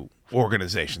rescue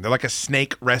organization. They're like a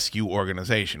snake rescue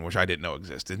organization, which I didn't know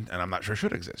existed, and I'm not sure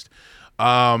should exist.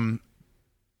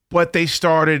 But they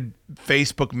started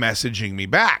Facebook messaging me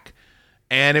back.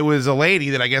 And it was a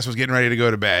lady that I guess was getting ready to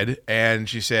go to bed. And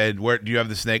she said, "Where do you have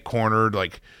the snake cornered?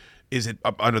 Like, is it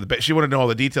up under the bed?" She wanted to know all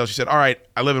the details. She said, "All right,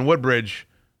 I live in Woodbridge.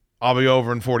 I'll be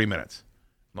over in 40 minutes.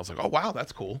 And I was like, "Oh, wow,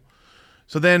 that's cool."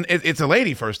 So then it's a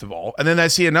lady, first of all. And then I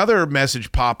see another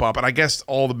message pop up. And I guess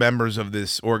all the members of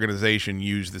this organization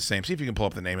use the same. See if you can pull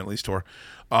up the name at least, Tor.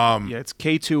 Yeah, it's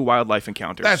K2 Wildlife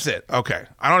Encounters. That's it. Okay.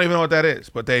 I don't even know what that is.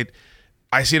 But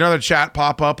I see another chat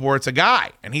pop up where it's a guy,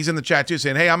 and he's in the chat too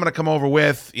saying, "Hey, I'm going to come over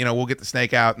with, we'll get the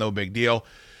snake out. No big deal."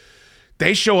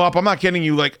 They show up. I'm not kidding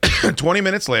you. Like 20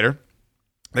 minutes later,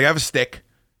 they have a stick,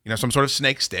 some sort of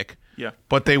snake stick. Yeah.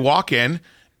 But they walk in,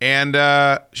 and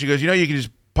she goes, "You can just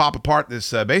pop apart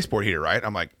this baseboard heater, right?"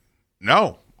 I'm like,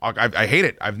 "No, I hate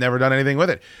it. I've never done anything with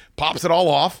it." Pops it all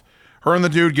off. Her and the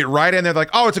dude get right in there. They're like,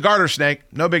 "Oh, it's a garter snake.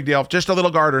 No big deal. Just a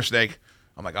little garter snake."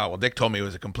 I'm like, "Oh, well, Dick told me it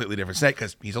was a completely different snake,"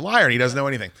 because he's a liar and he doesn't know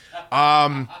anything.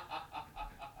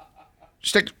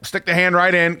 Stick the hand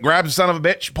right in, grabs the son of a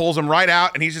bitch, pulls him right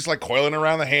out, and he's just like coiling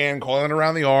around the hand, coiling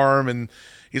around the arm, and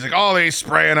he's like, "Oh, they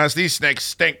spraying us. These snakes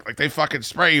stink. Like, they fucking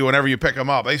spray you whenever you pick them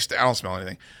up. I don't smell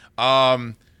anything."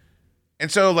 And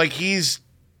so, like, he's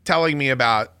telling me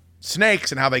about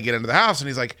snakes and how they get into the house, and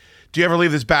he's like, "Do you ever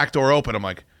leave this back door open?" I'm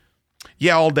like,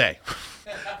 "Yeah, all day."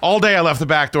 All day I left the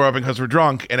back door open because we're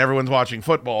drunk and everyone's watching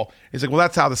football. He's like, "Well,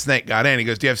 that's how the snake got in." He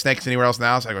goes, "Do you have snakes anywhere else in the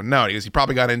house?" I go, "No." He goes, "He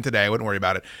probably got in today. I wouldn't worry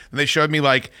about it." And they showed me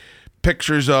like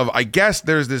pictures of, I guess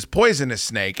there's this poisonous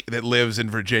snake that lives in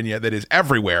Virginia that is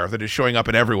everywhere, that is showing up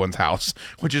in everyone's house,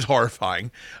 which is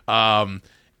horrifying.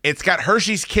 It's got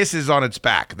Hershey's Kisses on its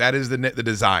back. That is the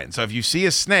design. So if you see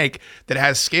a snake that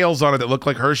has scales on it that look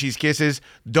like Hershey's Kisses,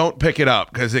 don't pick it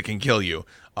up because it can kill you.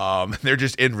 They're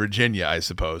just in Virginia, I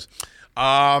suppose.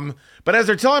 But as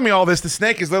they're telling me all this, the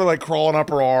snake is literally like crawling up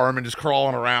her arm and just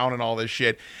crawling around and all this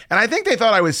shit. And I think they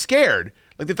thought I was scared.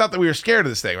 Like, they thought that we were scared of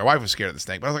the snake. My wife was scared of the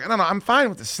snake. But I was like, no, I'm fine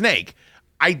with the snake.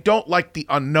 I don't like the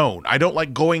unknown. I don't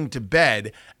like going to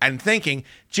bed and thinking,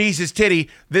 Jesus titty,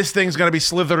 this thing's going to be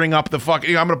slithering up the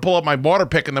fucking, I'm going to pull up my water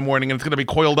pick in the morning and it's going to be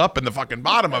coiled up in the fucking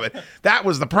bottom of it. That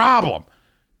was the problem.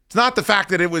 It's not the fact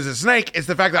that it was a snake. It's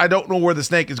the fact that I don't know where the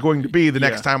snake is going to be the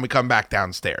next time we come back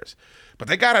downstairs. But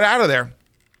they got it out of there.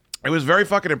 It was very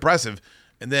fucking impressive.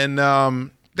 And then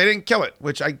they didn't kill it,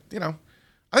 which I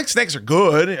think snakes are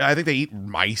good. I think they eat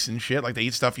mice and shit. Like, they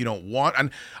eat stuff you don't want.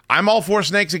 And I'm all for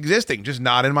snakes existing, just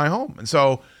not in my home. And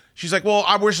so she's like, well,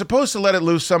 we're supposed to let it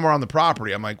loose somewhere on the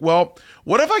property. I'm like, well,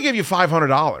 what if I give you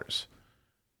 $500?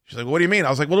 She's like, what do you mean? I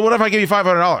was like, well, what if I give you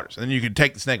 $500? And then you could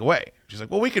take the snake away. She's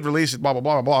like, well, we could release it, blah, blah,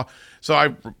 blah, blah, blah. So I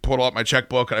pulled out my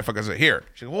checkbook and I fucking said, here.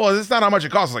 She's like, well, this is not how much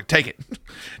it costs. I was like, take it.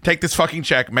 Take this fucking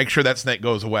check. Make sure that snake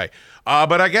goes away.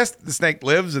 But I guess the snake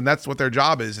lives, and that's what their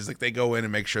job is like they go in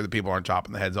and make sure that people aren't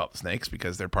chopping the heads off the snakes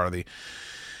because they're part of the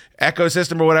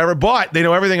ecosystem or whatever. But they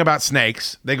know everything about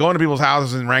snakes. They go into people's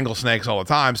houses and wrangle snakes all the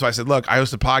time. So I said, look, I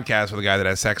host a podcast with a guy that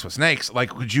has sex with snakes.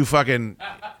 Like, would you fucking,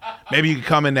 maybe you could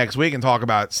come in next week and talk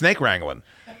about snake wrangling.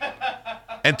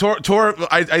 And Tor,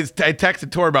 I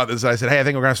texted Tor about this. And I said, hey, I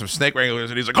think we're going to have some snake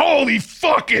wranglers. And he's like, holy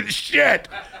fucking shit.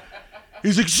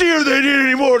 He's like, see if they need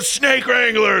any more snake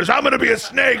wranglers. I'm going to be a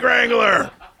snake wrangler.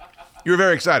 You were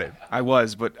very excited. I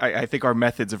was, but I think our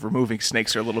methods of removing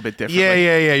snakes are a little bit different. Yeah.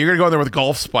 You're going to go in there with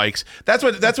golf spikes. That's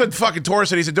what fucking Tor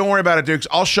said. He said, don't worry about it, Dukes.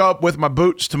 I'll show up with my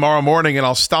boots tomorrow morning and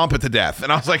I'll stomp it to death.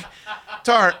 And I was like,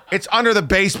 Tar, it's under the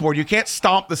baseboard. You can't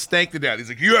stomp the snake to death. He's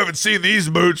like, you haven't seen these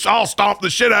boots. I'll stomp the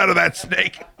shit out of that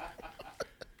snake.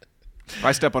 If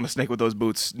I step on a snake with those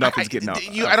boots, nothing's getting out.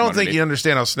 I don't think you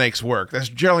understand how snakes work. That's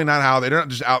generally not how they're not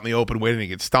just out in the open waiting to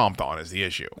get stomped on is the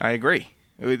issue. I agree.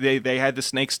 They had the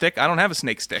snake stick. I don't have a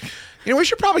snake stick. You know, we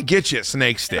should probably get you a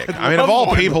snake stick. I mean, of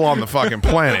all people on the fucking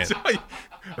planet.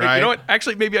 Right? You know what?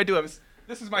 Actually, maybe I do have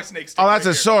this is my snake stick. Oh, that's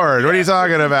a sword. What are you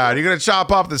talking about? You're going to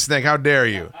chop up the snake. How dare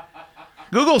you?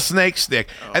 Google snake stick.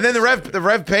 And then the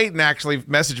Rev Payton actually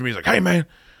messaged me. He's like, hey, man,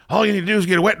 all you need to do is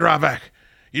get a wet dry vac.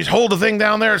 You just hold the thing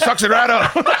down there, it sucks it right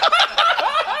up.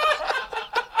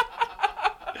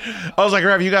 I was like,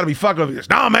 Rev, you got to be fucking with me. He goes,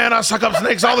 nah, man, I suck up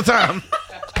snakes all the time.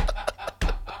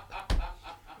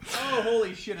 Oh,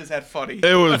 holy shit, is that funny?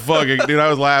 It was fucking, dude, I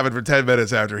was laughing for 10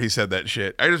 minutes after he said that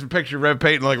shit. I just pictured Rev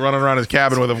Payton like running around his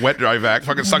cabin with a wet dry vac,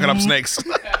 fucking sucking up snakes.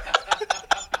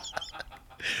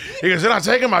 He goes, then I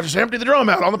take them, I just empty the drum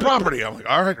out on the property. I'm like,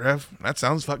 all right, Rev, that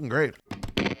sounds fucking great.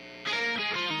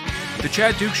 The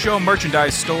Chad Dukes Show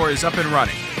merchandise store is up and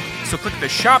running. So click the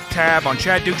shop tab on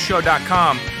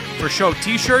ChadDukesShow.com for show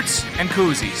t-shirts and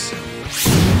koozies.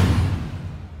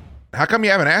 How come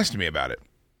you haven't asked me about it?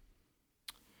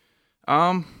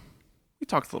 We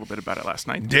talked a little bit about it last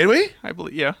night. Did we? I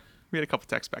believe, yeah. We had a couple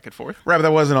texts back and forth. Right, but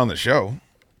that wasn't on the show.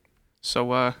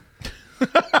 So,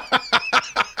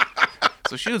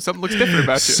 so Shood, something looks different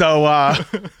about you.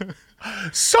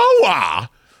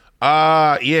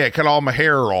 Yeah, cut all my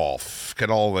hair off.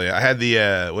 I had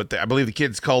I believe the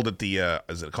kids called it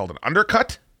is it called an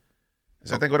undercut?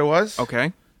 Is that think what it was?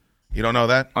 Okay. You don't know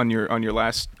that? On your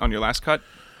last cut?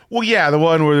 Well, yeah, the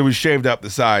one where it was shaved up the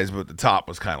sides, but the top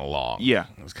was kind of long. Yeah.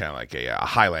 It was kind of like a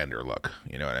Highlander look.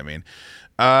 You know what I mean?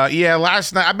 Yeah,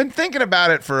 last night, I've been thinking about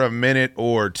it for a minute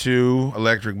or two,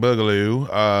 Electric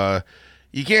Boogaloo.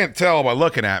 You can't tell by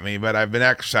looking at me, but I've been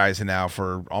exercising now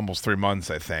for almost 3 months,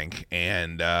 I think.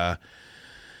 And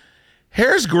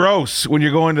hair's gross when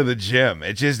you're going to the gym.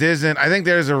 It just isn't. I think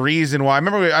there's a reason why.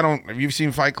 Have you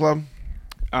seen Fight Club?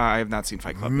 I have not seen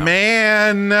Fight Club, no.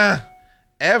 Man,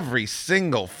 every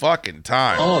single fucking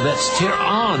time. Oh, that's terrible.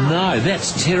 Oh, no,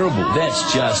 that's terrible.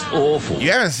 That's just awful.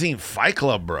 You haven't seen Fight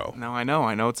Club, bro. No, I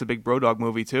know. It's a big bro dog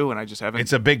movie, too, and I just haven't.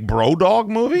 It's a big bro dog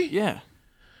movie? Yeah.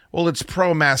 Well, it's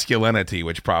pro-masculinity,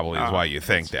 which probably is why you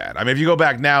think that. I mean, if you go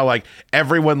back now, like,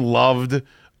 everyone loved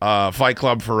Fight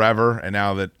Club forever, and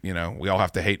now that, we all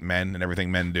have to hate men and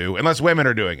everything men do, unless women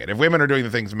are doing it. If women are doing the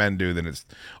things men do, then it's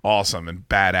awesome and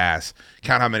badass.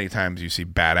 Count how many times you see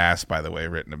badass, by the way,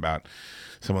 written about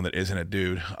someone that isn't a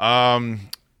dude.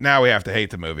 Now we have to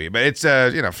hate the movie, but it's,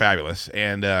 fabulous,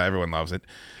 and everyone loves it.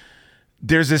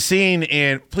 There's a scene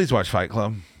in, please watch Fight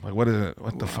Club. Like, what is it?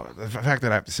 What the fuck? The fact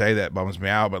that I have to say that bums me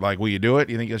out, but, like, will you do it?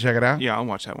 You think you'll check it out? Yeah, I'll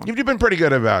watch that one. You've been pretty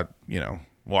good about,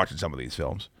 watching some of these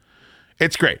films.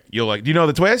 It's great. You'll like, do you know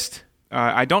the twist?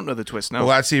 I don't know the twist, no. Well,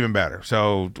 that's even better.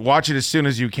 So watch it as soon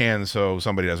as you can so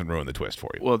somebody doesn't ruin the twist for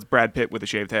you. Well, it's Brad Pitt with a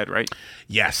shaved head, right?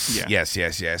 Yes. Yeah.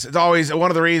 Yes. It's always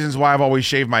one of the reasons why I've always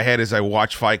shaved my head is I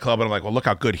watch Fight Club and I'm like, well, look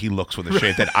how good he looks with a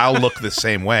shaved head. I'll look the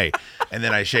same way. And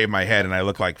then I shave my head and I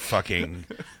look like fucking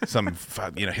some,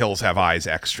 Hills Have Eyes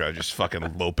extra, just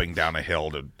fucking loping down a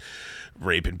hill to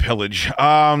rape and pillage.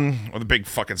 Or the big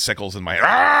fucking sickles in my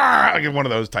hair. Like one of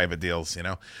those type of deals, you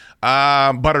know.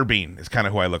 Butterbean is kind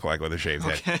of who I look like with a shaved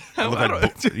head. I look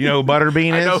like, you know who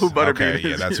Butterbean is? I know who Butterbean is.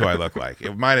 Yeah, that's who I look like.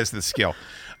 Minus the skill.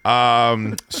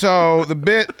 So the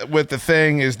bit with the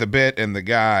thing is the bit and the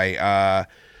guy.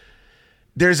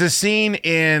 There's a scene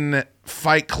in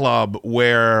Fight Club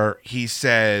where he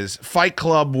says Fight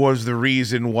Club was the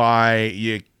reason why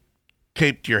you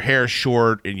kept your hair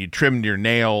short and you trimmed your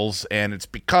nails, and it's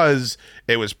because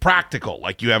it was practical.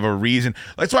 Like, you have a reason.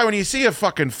 That's why when you see a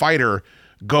fucking fighter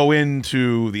go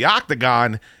into the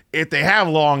octagon, if they have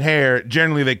long hair,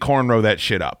 generally they cornrow that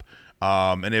shit up.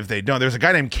 And if they don't, there's a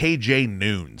guy named KJ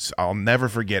Noons. I'll never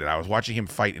forget it. I was watching him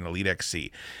fight in Elite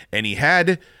XC, and he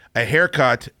had a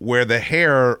haircut where the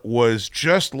hair was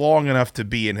just long enough to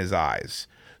be in his eyes.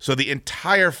 So the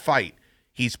entire fight,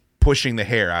 he's pushing the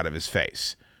hair out of his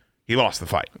face. He lost the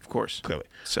fight. Of course. Clearly.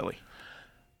 Silly.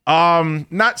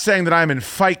 Not saying that I'm in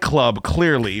Fight Club,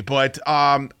 clearly, but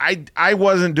I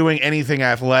wasn't doing anything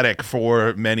athletic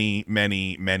for many,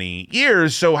 many, many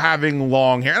years, so having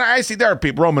long hair, and I see there are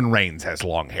people, Roman Reigns has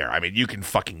long hair. I mean, you can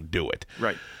fucking do it.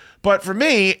 Right. But for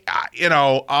me,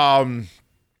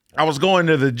 I was going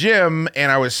to the gym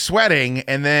and I was sweating,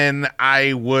 and then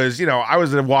I was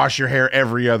a wash your hair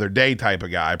every other day type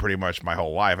of guy pretty much my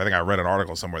whole life. I think I read an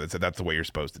article somewhere that said that's the way you're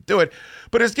supposed to do it,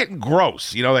 but it's getting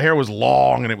gross. You know, the hair was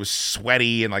long and it was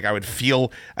sweaty, and like I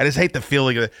just hate the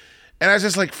feeling of it. And I was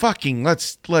just like, fucking,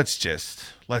 let's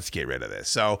get rid of this.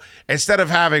 So instead of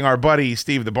having our buddy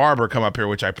Steve the Barber come up here,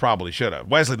 which I probably should have,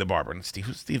 Wesley the Barber, and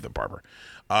Steve the Barber.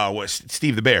 Was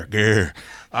Steve the Bear.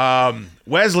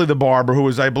 Wesley the Barber, who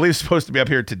was, I believe, supposed to be up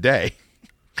here today.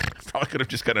 Probably could have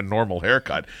just got a normal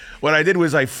haircut. What I did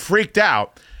was I freaked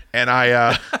out, and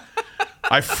I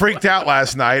freaked out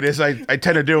last night, as I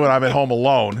tend to do when I'm at home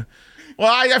alone. Well,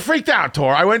 I freaked out,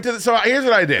 Tor. I went to so here's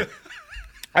what I did.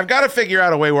 I've got to figure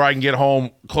out a way where I can get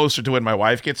home closer to when my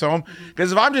wife gets home.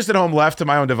 Because if I'm just at home left to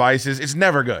my own devices, it's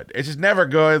never good. It's just never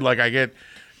good. Like, I get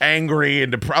angry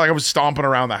and like I was stomping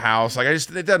around the house. Like,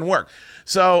 it doesn't work.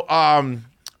 So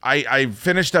I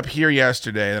finished up here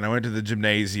yesterday, and I went to the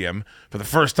gymnasium for the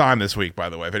first time this week, by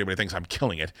the way, if anybody thinks I'm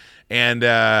killing it. And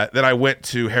then I went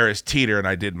to Harris Teeter, and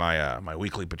I did my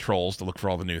weekly patrols to look for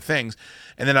all the new things.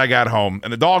 And then I got home,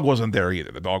 and the dog wasn't there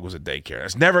either. The dog was at daycare.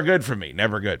 It's never good for me.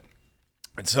 Never good.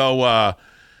 And so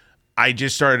I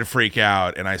just started to freak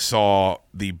out, and I saw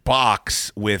the box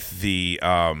with the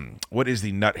what is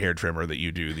the nut hair trimmer that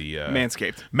you do? The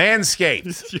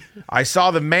Manscaped. I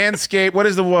saw the Manscaped. What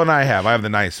is the one I have? I have the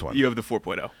nice one. You have the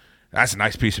 4.0. That's a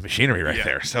nice piece of machinery right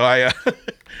there. So I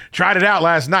tried it out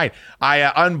last night. I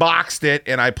unboxed it,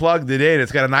 and I plugged it in.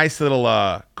 It's got a nice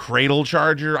little cradle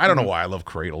charger. I don't know why I love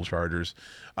cradle chargers.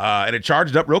 And it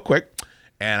charged up real quick,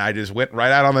 and I just went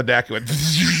right out on the deck. It went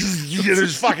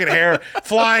there's fucking hair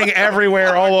flying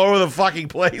everywhere, all over the fucking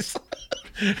place.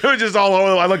 It was just all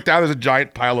over. I looked down, there's a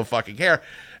giant pile of fucking hair.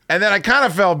 And then I kind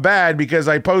of felt bad because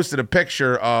I posted a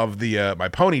picture of the my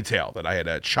ponytail that I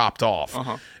had chopped off.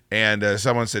 Uh-huh. And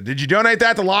someone said, "Did you donate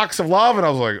that to Locks of Love?" And I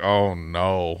was like, "Oh,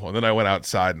 no." And then I went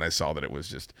outside and I saw that it was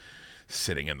just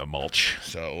sitting in the mulch.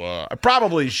 So I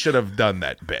probably should have done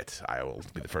that bit. I will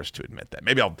be the first to admit that.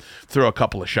 Maybe I'll throw a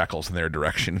couple of shekels in their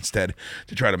direction instead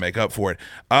to try to make up for it.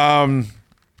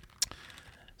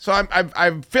 So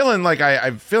I'm feeling like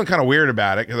I'm feeling kind of weird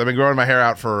about it because I've been growing my hair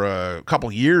out for a couple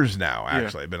years now.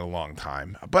 Actually, it's been a long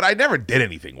time, but I never did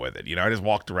anything with it. You know, I just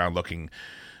walked around looking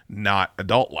not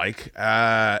adult-like.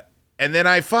 And then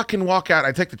I fucking walk out.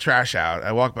 I take the trash out.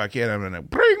 I walk back in, and then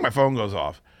my phone goes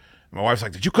off. My wife's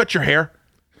like, "Did you cut your hair?"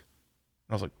 And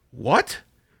I was like, "What?"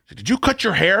 She said, "Did you cut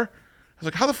your hair?" I was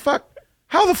like, How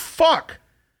the fuck?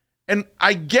 And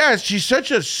I guess she's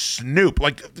such a snoop.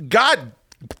 Like,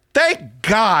 thank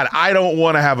God I don't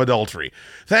want to have adultery.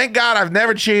 Thank God I've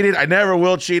never cheated. I never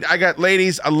will cheat. I got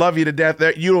ladies. I love you to death.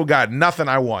 You don't got nothing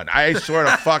I want. I swear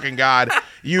to fucking God.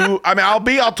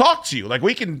 I'll talk to you. Like,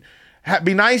 we can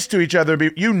be nice to each other.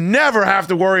 You never have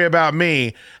to worry about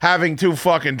me having 2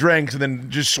 fucking drinks and then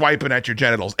just swiping at your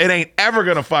genitals. It ain't ever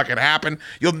gonna fucking happen.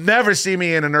 You'll never see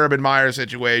me in an Urban Meyer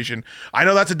situation. I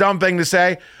know that's a dumb thing to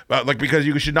say, but because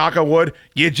you should knock on wood,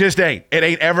 you just ain't. It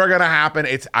ain't ever gonna happen.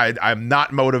 I'm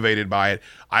not motivated by it.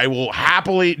 I will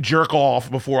happily jerk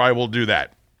off before I will do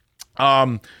that.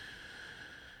 What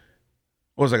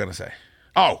was I gonna say?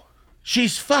 Oh.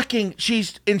 She's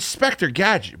Inspector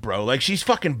Gadget, bro. Like, she's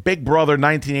fucking Big Brother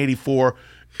 1984.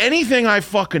 Anything I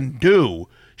fucking do,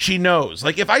 she knows.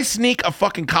 Like, if I sneak a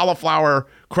fucking cauliflower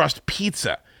crust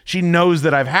pizza, she knows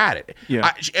that I've had it.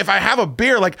 Yeah. If I have a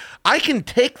beer, like, I can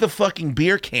take the fucking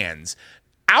beer cans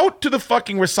out to the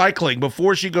fucking recycling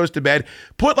before she goes to bed,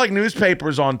 put like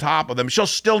newspapers on top of them. She'll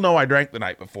still know I drank the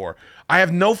night before. I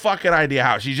have no fucking idea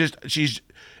how. She's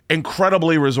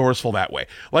incredibly resourceful that way.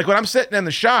 Like when I'm sitting in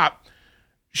the shop,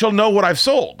 she'll know what I've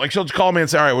sold. Like she'll just call me and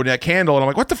say, all right, we need that candle. And I'm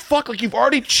like, what the fuck? Like you've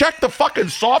already checked the fucking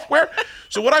software?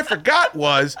 So what I forgot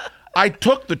was I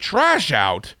took the trash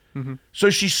out. So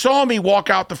she saw me walk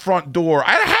out the front door.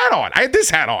 I had a hat on. I had this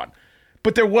hat on.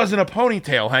 But there wasn't a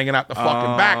ponytail hanging out the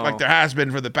fucking back like there has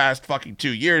been for the past fucking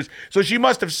 2 years. So she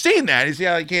must have seen that. You see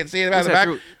how I can't see it out the back?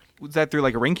 Was that through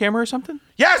like a Ring camera or something?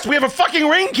 Yes, we have a fucking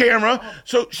Ring camera.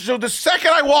 So the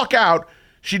second I walk out,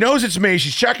 she knows it's me.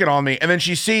 She's checking on me. And then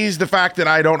she sees the fact that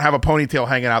I don't have a ponytail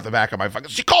hanging out the back of my fucking...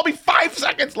 She called me 5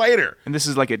 seconds later. And this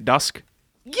is like at dusk?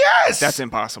 Yes! That's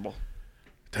impossible.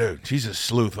 Dude, she's a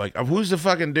sleuth. Like, who's the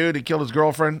fucking dude that killed his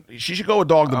girlfriend? She should go with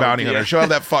Dog the Bounty Hunter. She'll have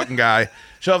that fucking guy.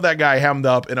 She'll have that guy hemmed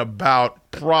up in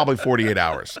about probably 48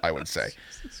 hours, I would say.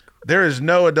 There is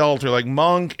no adultery. Like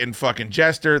Monk and fucking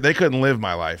Jester, they couldn't live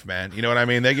my life, man. You know what I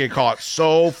mean? They get caught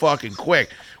so fucking quick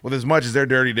with as much as they're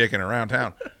dirty dicking around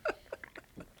town.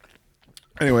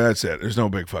 Anyway, that's it. There's no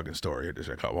big fucking story. I just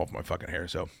cut off my fucking hair,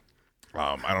 so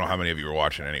I don't know how many of you were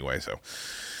watching anyway, so...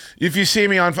 If you see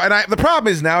me on, the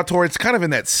problem is now, Tor, it's kind of in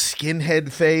that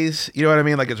skinhead phase. You know what I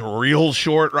mean? Like it's real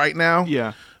short right now.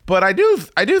 Yeah. But I do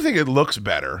think it looks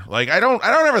better. Like I don't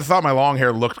ever thought my long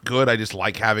hair looked good. I just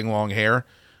like having long hair.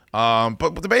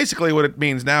 But basically what it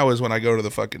means now is when I go to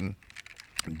the fucking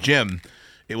gym,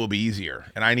 it will be easier.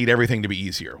 And I need everything to be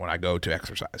easier when I go to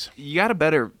exercise. You got a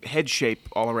better head shape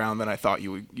all around than I thought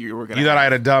you were going to. You thought I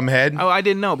had a dumb head? Oh, I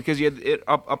didn't know because you had it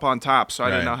up on top, so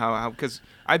I didn't know how because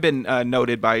I've been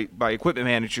noted by equipment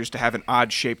managers to have an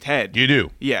odd-shaped head. You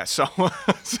do? Yeah, so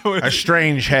a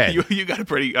strange head. You got a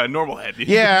pretty normal head.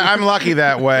 Yeah, I'm lucky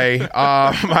that way.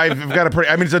 I've got a pretty...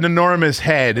 I mean, it's an enormous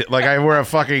head. Like, I wear a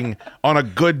fucking... On a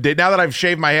good day... Now that I've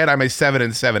shaved my head, I'm a 7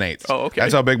 7/8. Oh, okay.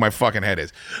 That's how big my fucking head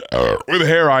is. With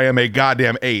hair, I am a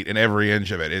goddamn 8, and every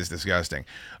inch of it is disgusting.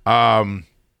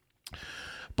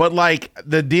 But, like,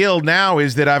 the deal now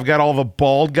is that I've got all the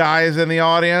bald guys in the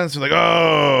audience. They're like,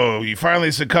 oh, you finally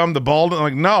succumbed to baldness? I'm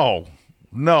like,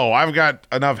 no, I've got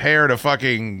enough hair to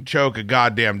fucking choke a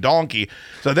goddamn donkey.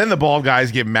 So then the bald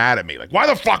guys get mad at me. Like, why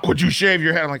the fuck would you shave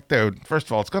your head? I'm like, dude, first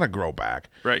of all, it's going to grow back.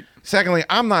 Right. Secondly,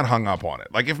 I'm not hung up on it.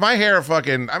 Like, if my hair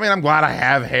fucking... I mean, I'm glad I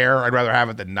have hair. I'd rather have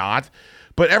it than not.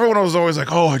 But everyone was always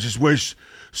like, oh, I just wish...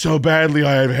 so badly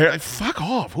I have hair. Like, fuck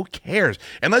off. Who cares?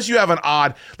 Unless you have an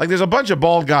odd... Like, there's a bunch of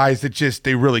bald guys that just...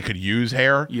 They really could use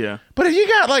hair. Yeah. But if you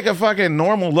got, like, a fucking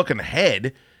normal-looking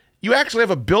head, you actually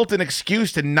have a built-in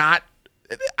excuse to not...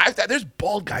 There's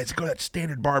bald guys that go to that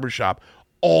standard barbershop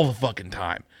all the fucking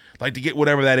time. Like, to get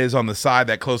whatever that is on the side,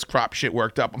 that close crop shit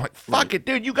worked up. I'm like, fuck it,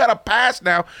 dude. You got a pass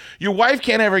now. Your wife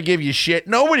can't ever give you shit.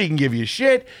 Nobody can give you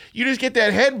shit. You just get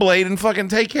that head blade and fucking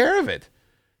take care of it.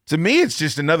 To me, it's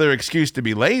just another excuse to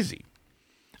be lazy.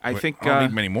 I think I don't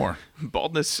need many more.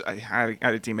 Baldness. I had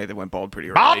a teammate that went bald pretty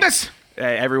early. Baldness.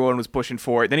 Everyone was pushing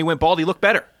for it. Then he went bald. He looked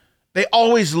better. They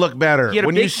always look better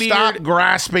when you stop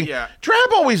grasping. Yeah. Drab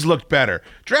always looked better.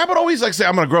 Drab would always like say,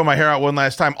 "I'm going to grow my hair out one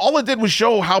last time." All it did was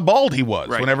show how bald he was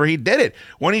whenever he did it.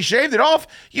 When he shaved it off,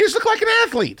 you just look like an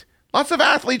athlete. Lots of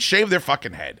athletes shave their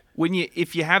fucking head.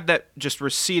 If you have that just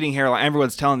receding hairline,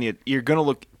 everyone's telling you you're gonna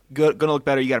look good, gonna look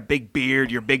better. You got a big beard,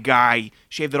 you're a big guy,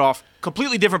 shaved it off,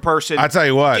 completely different person. I tell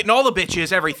you what, getting all the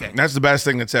bitches, everything. That's the best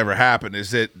thing that's ever happened.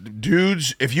 Is that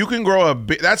dudes? If you can grow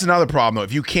that's another problem though.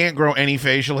 If you can't grow any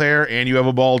facial hair and you have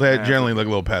a bald head, generally look a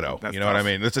little pedo. You know what I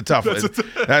mean? That's a tough.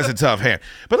 That's a tough hand.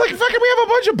 But like, fucking, we have a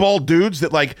bunch of bald dudes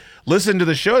that like listen to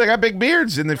the show. They got big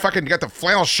beards and they fucking got the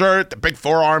flannel shirt, the big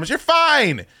forearms. You're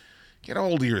fine. Get a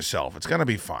hold of yourself. It's gonna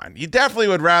be fine. You definitely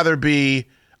would rather be.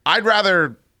 I'd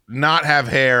rather not have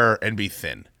hair and be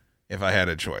thin if I had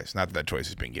a choice. Not that that choice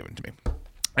is being given to me.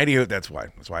 Anywho, that's why.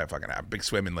 That's why I fucking have big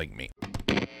swimming like me.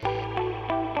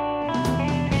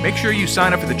 Make sure you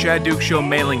sign up for the Chad Duke Show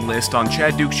mailing list on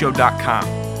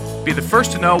ChadDukeShow.com. Be the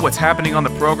first to know what's happening on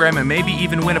the program and maybe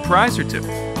even win a prize or two.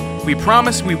 We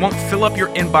promise we won't fill up your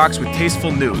inbox with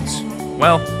tasteful nudes.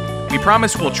 Well, we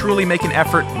promise we'll truly make an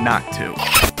effort not to.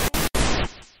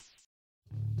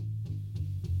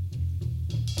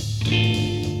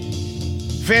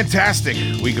 Fantastic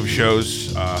week of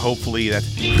shows. Hopefully that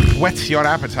whets your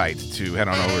appetite to head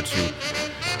on over to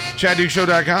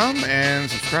ChadDukeShow.com and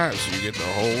subscribe so you get the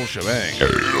whole shebang.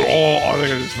 Oh, I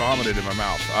think I just vomited in my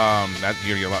mouth.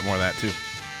 You're gonna get a lot more of that too.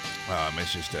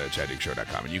 It's just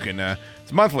ChadDukeShow.com, and you can.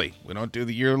 It's monthly. We don't do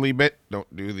the yearly bit.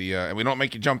 Don't do the. And we don't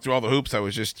make you jump through all the hoops. I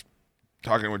was just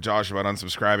talking with Josh about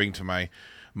unsubscribing to my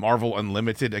Marvel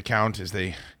Unlimited account, as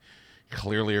they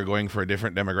clearly are going for a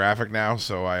different demographic now,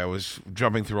 so I was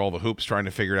jumping through all the hoops trying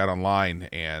to figure it out online,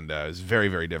 and it's very,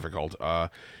 very difficult.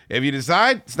 If you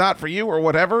decide it's not for you or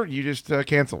whatever, you just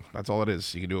cancel. That's all it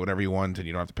is. You can do whatever you want, and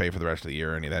you don't have to pay for the rest of the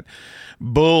year or any of that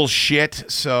bullshit.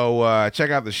 So check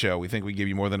out the show. We think we give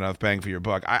you more than enough bang for your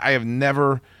buck. I have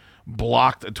never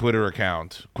blocked a Twitter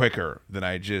account quicker than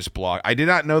I just blocked. I did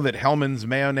not know that Hellman's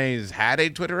Mayonnaise had a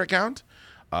Twitter account.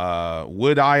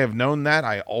 Would I have known that,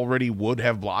 I already would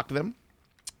have blocked them.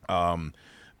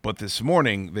 But this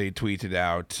morning they tweeted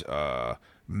out,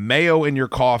 mayo in your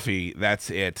coffee, that's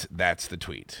it, that's the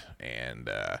tweet. And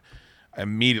I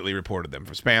immediately reported them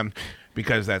for spam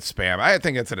because that's spam. I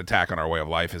think it's an attack on our way of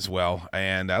life as well.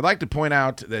 And I'd like to point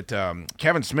out that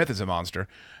Kevin Smith is a monster,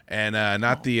 and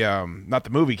not the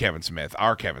movie Kevin Smith,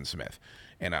 our Kevin Smith.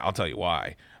 And I'll tell you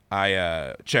why.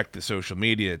 I checked the social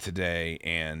media today,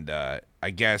 and I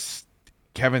guess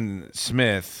Kevin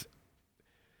Smith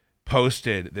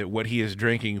posted that what he is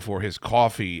drinking for his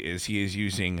coffee is he is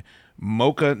using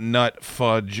Mocha Nut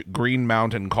Fudge Green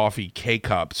Mountain Coffee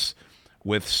K-Cups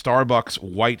with Starbucks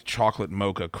White Chocolate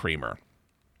Mocha Creamer.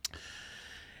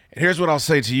 And here's what I'll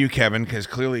say to you, Kevin, because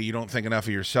clearly you don't think enough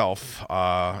of yourself.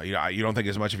 You don't think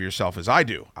as much of yourself as I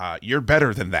do. You're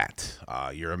better than that.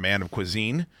 You're a man of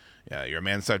cuisine. You're a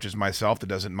man such as myself that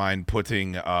doesn't mind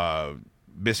putting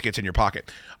biscuits in your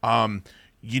pocket.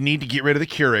 You need to get rid of the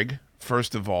Keurig.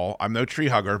 First of all, I'm no tree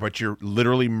hugger, but you're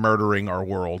literally murdering our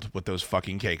world with those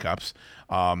fucking K-Cups.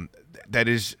 That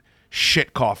is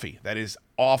shit coffee. That is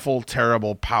awful,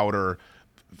 terrible powder,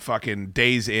 fucking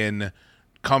Days Inn,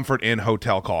 Comfort Inn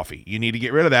hotel coffee. You need to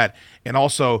get rid of that. And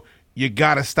also, you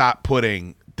got to stop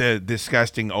putting the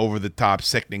disgusting, over-the-top,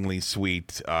 sickeningly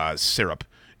sweet syrup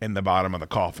in the bottom of the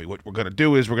coffee. What we're going to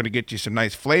do is we're going to get you some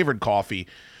nice flavored coffee,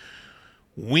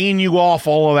 wean you off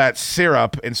all of that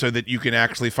syrup, and so that you can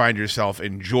actually find yourself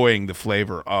enjoying the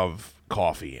flavor of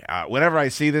coffee. Whenever I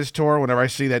see this tour, whenever I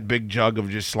see that big jug of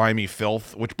just slimy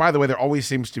filth, which, by the way, there always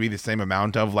seems to be the same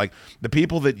amount of, like, the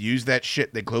people that use that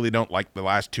shit, they clearly don't like the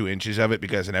last 2 inches of it,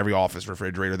 because in every office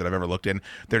refrigerator that I've ever looked in,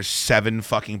 there's 7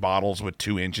 fucking bottles with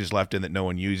 2 inches left in that no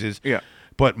one uses. Yeah.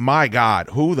 But my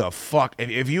God, who the fuck,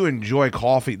 if you enjoy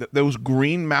coffee, those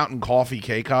Green Mountain Coffee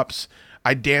K-Cups,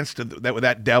 I danced with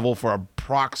that devil for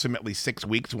approximately 6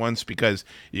 weeks once, because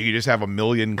you could just have a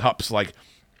million cups like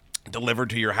delivered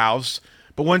to your house.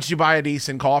 But once you buy a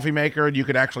decent coffee maker, you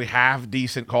could actually have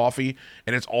decent coffee,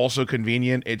 and it's also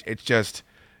convenient. It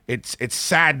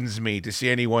saddens me to see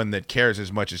anyone that cares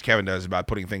as much as Kevin does about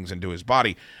putting things into his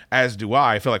body, as do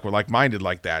I. I feel like we're like-minded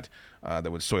like that,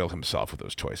 that would soil himself with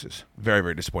those choices. Very,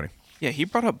 very disappointing. Yeah, he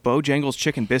brought up Bojangles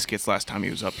chicken biscuits last time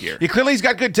he was up here. Clearly he's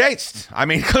got good taste. I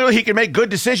mean, clearly he can make good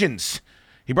decisions.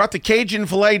 He brought the Cajun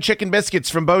filet chicken biscuits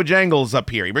from Bojangles up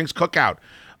here. He brings Cookout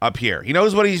up here. He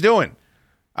knows what he's doing.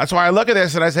 That's why I look at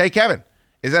this and I say, hey, Kevin,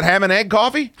 is that ham and egg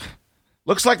coffee?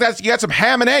 Looks like you got some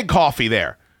ham and egg coffee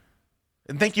there.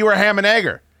 Didn't think you were a ham and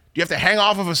egger. Do you have to hang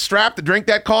off of a strap to drink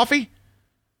that coffee?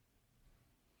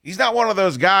 He's not one of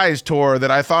those guys, Tor, that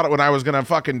I thought when I was going to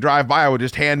fucking drive by, I would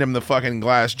just hand him the fucking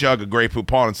glass jug of Grey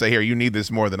Poupon and say, here, you need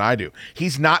this more than I do.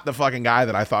 He's not the fucking guy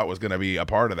that I thought was going to be a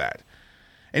part of that.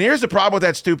 And here's the problem with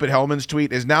that stupid Hellman's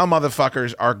tweet is now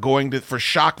motherfuckers are going to, for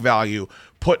shock value,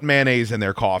 put mayonnaise in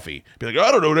their coffee. Be like,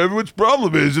 I don't know what everyone's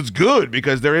problem is. It's good,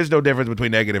 because there is no difference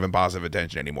between negative and positive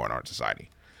attention anymore in our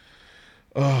society.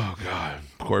 Oh, God.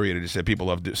 Corey just said people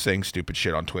love saying stupid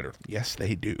shit on Twitter. Yes,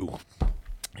 they do.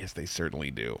 Yes, they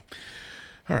certainly do.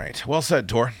 All right. Well said,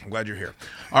 Tor. I'm glad you're here.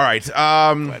 All right.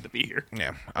 Glad to be here.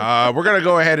 Yeah. We're going to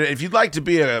go ahead. If you'd like to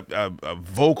be a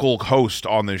vocal host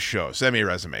on this show, send me a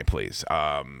resume, please.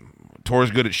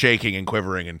 Tor's good at shaking and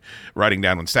quivering and writing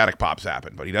down when static pops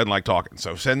happen, but he doesn't like talking.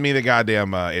 So send me the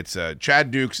goddamn, it's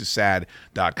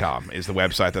chaddukessad.com is the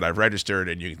website that I've registered,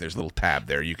 and there's a little tab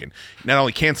there. You can not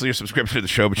only cancel your subscription to the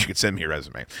show, but you can send me a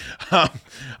resume. All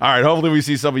right, hopefully we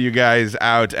see some of you guys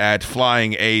out at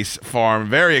Flying Ace Farm.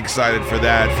 Very excited for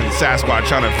that, for the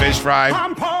Sasquatch on a fish fry.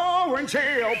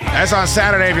 That's on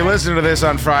Saturday. If you're listening to this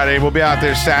on Friday, we'll be out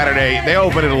there Saturday. They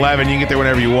open at 11. You can get there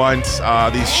whenever you want.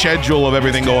 The schedule of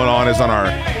everything going on is on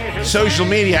our social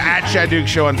media at Chad Duke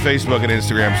Show on Facebook and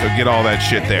Instagram, so get all that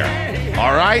shit there.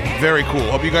 All right? Very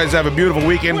cool. Hope you guys have a beautiful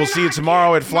weekend. We'll see you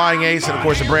tomorrow at Flying Ace, and, of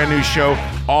course, a brand new show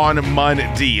on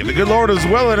Monday. If the good Lord is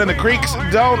willing and the creeks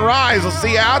don't rise, I'll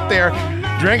see you out there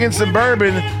drinking some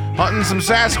bourbon, hunting some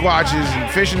Sasquatches,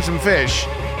 and fishing some fish.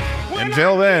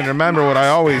 Until then, remember what I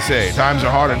always say. Times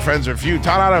are hard and friends are few.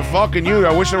 Time out of fucking you.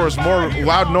 I wish there was more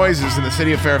loud noises in the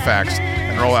city of Fairfax.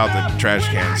 And roll out the trash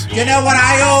cans. You know what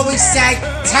I always say?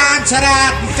 Times are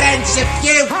hard and friends are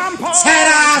few. 10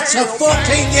 out of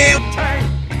fucking you.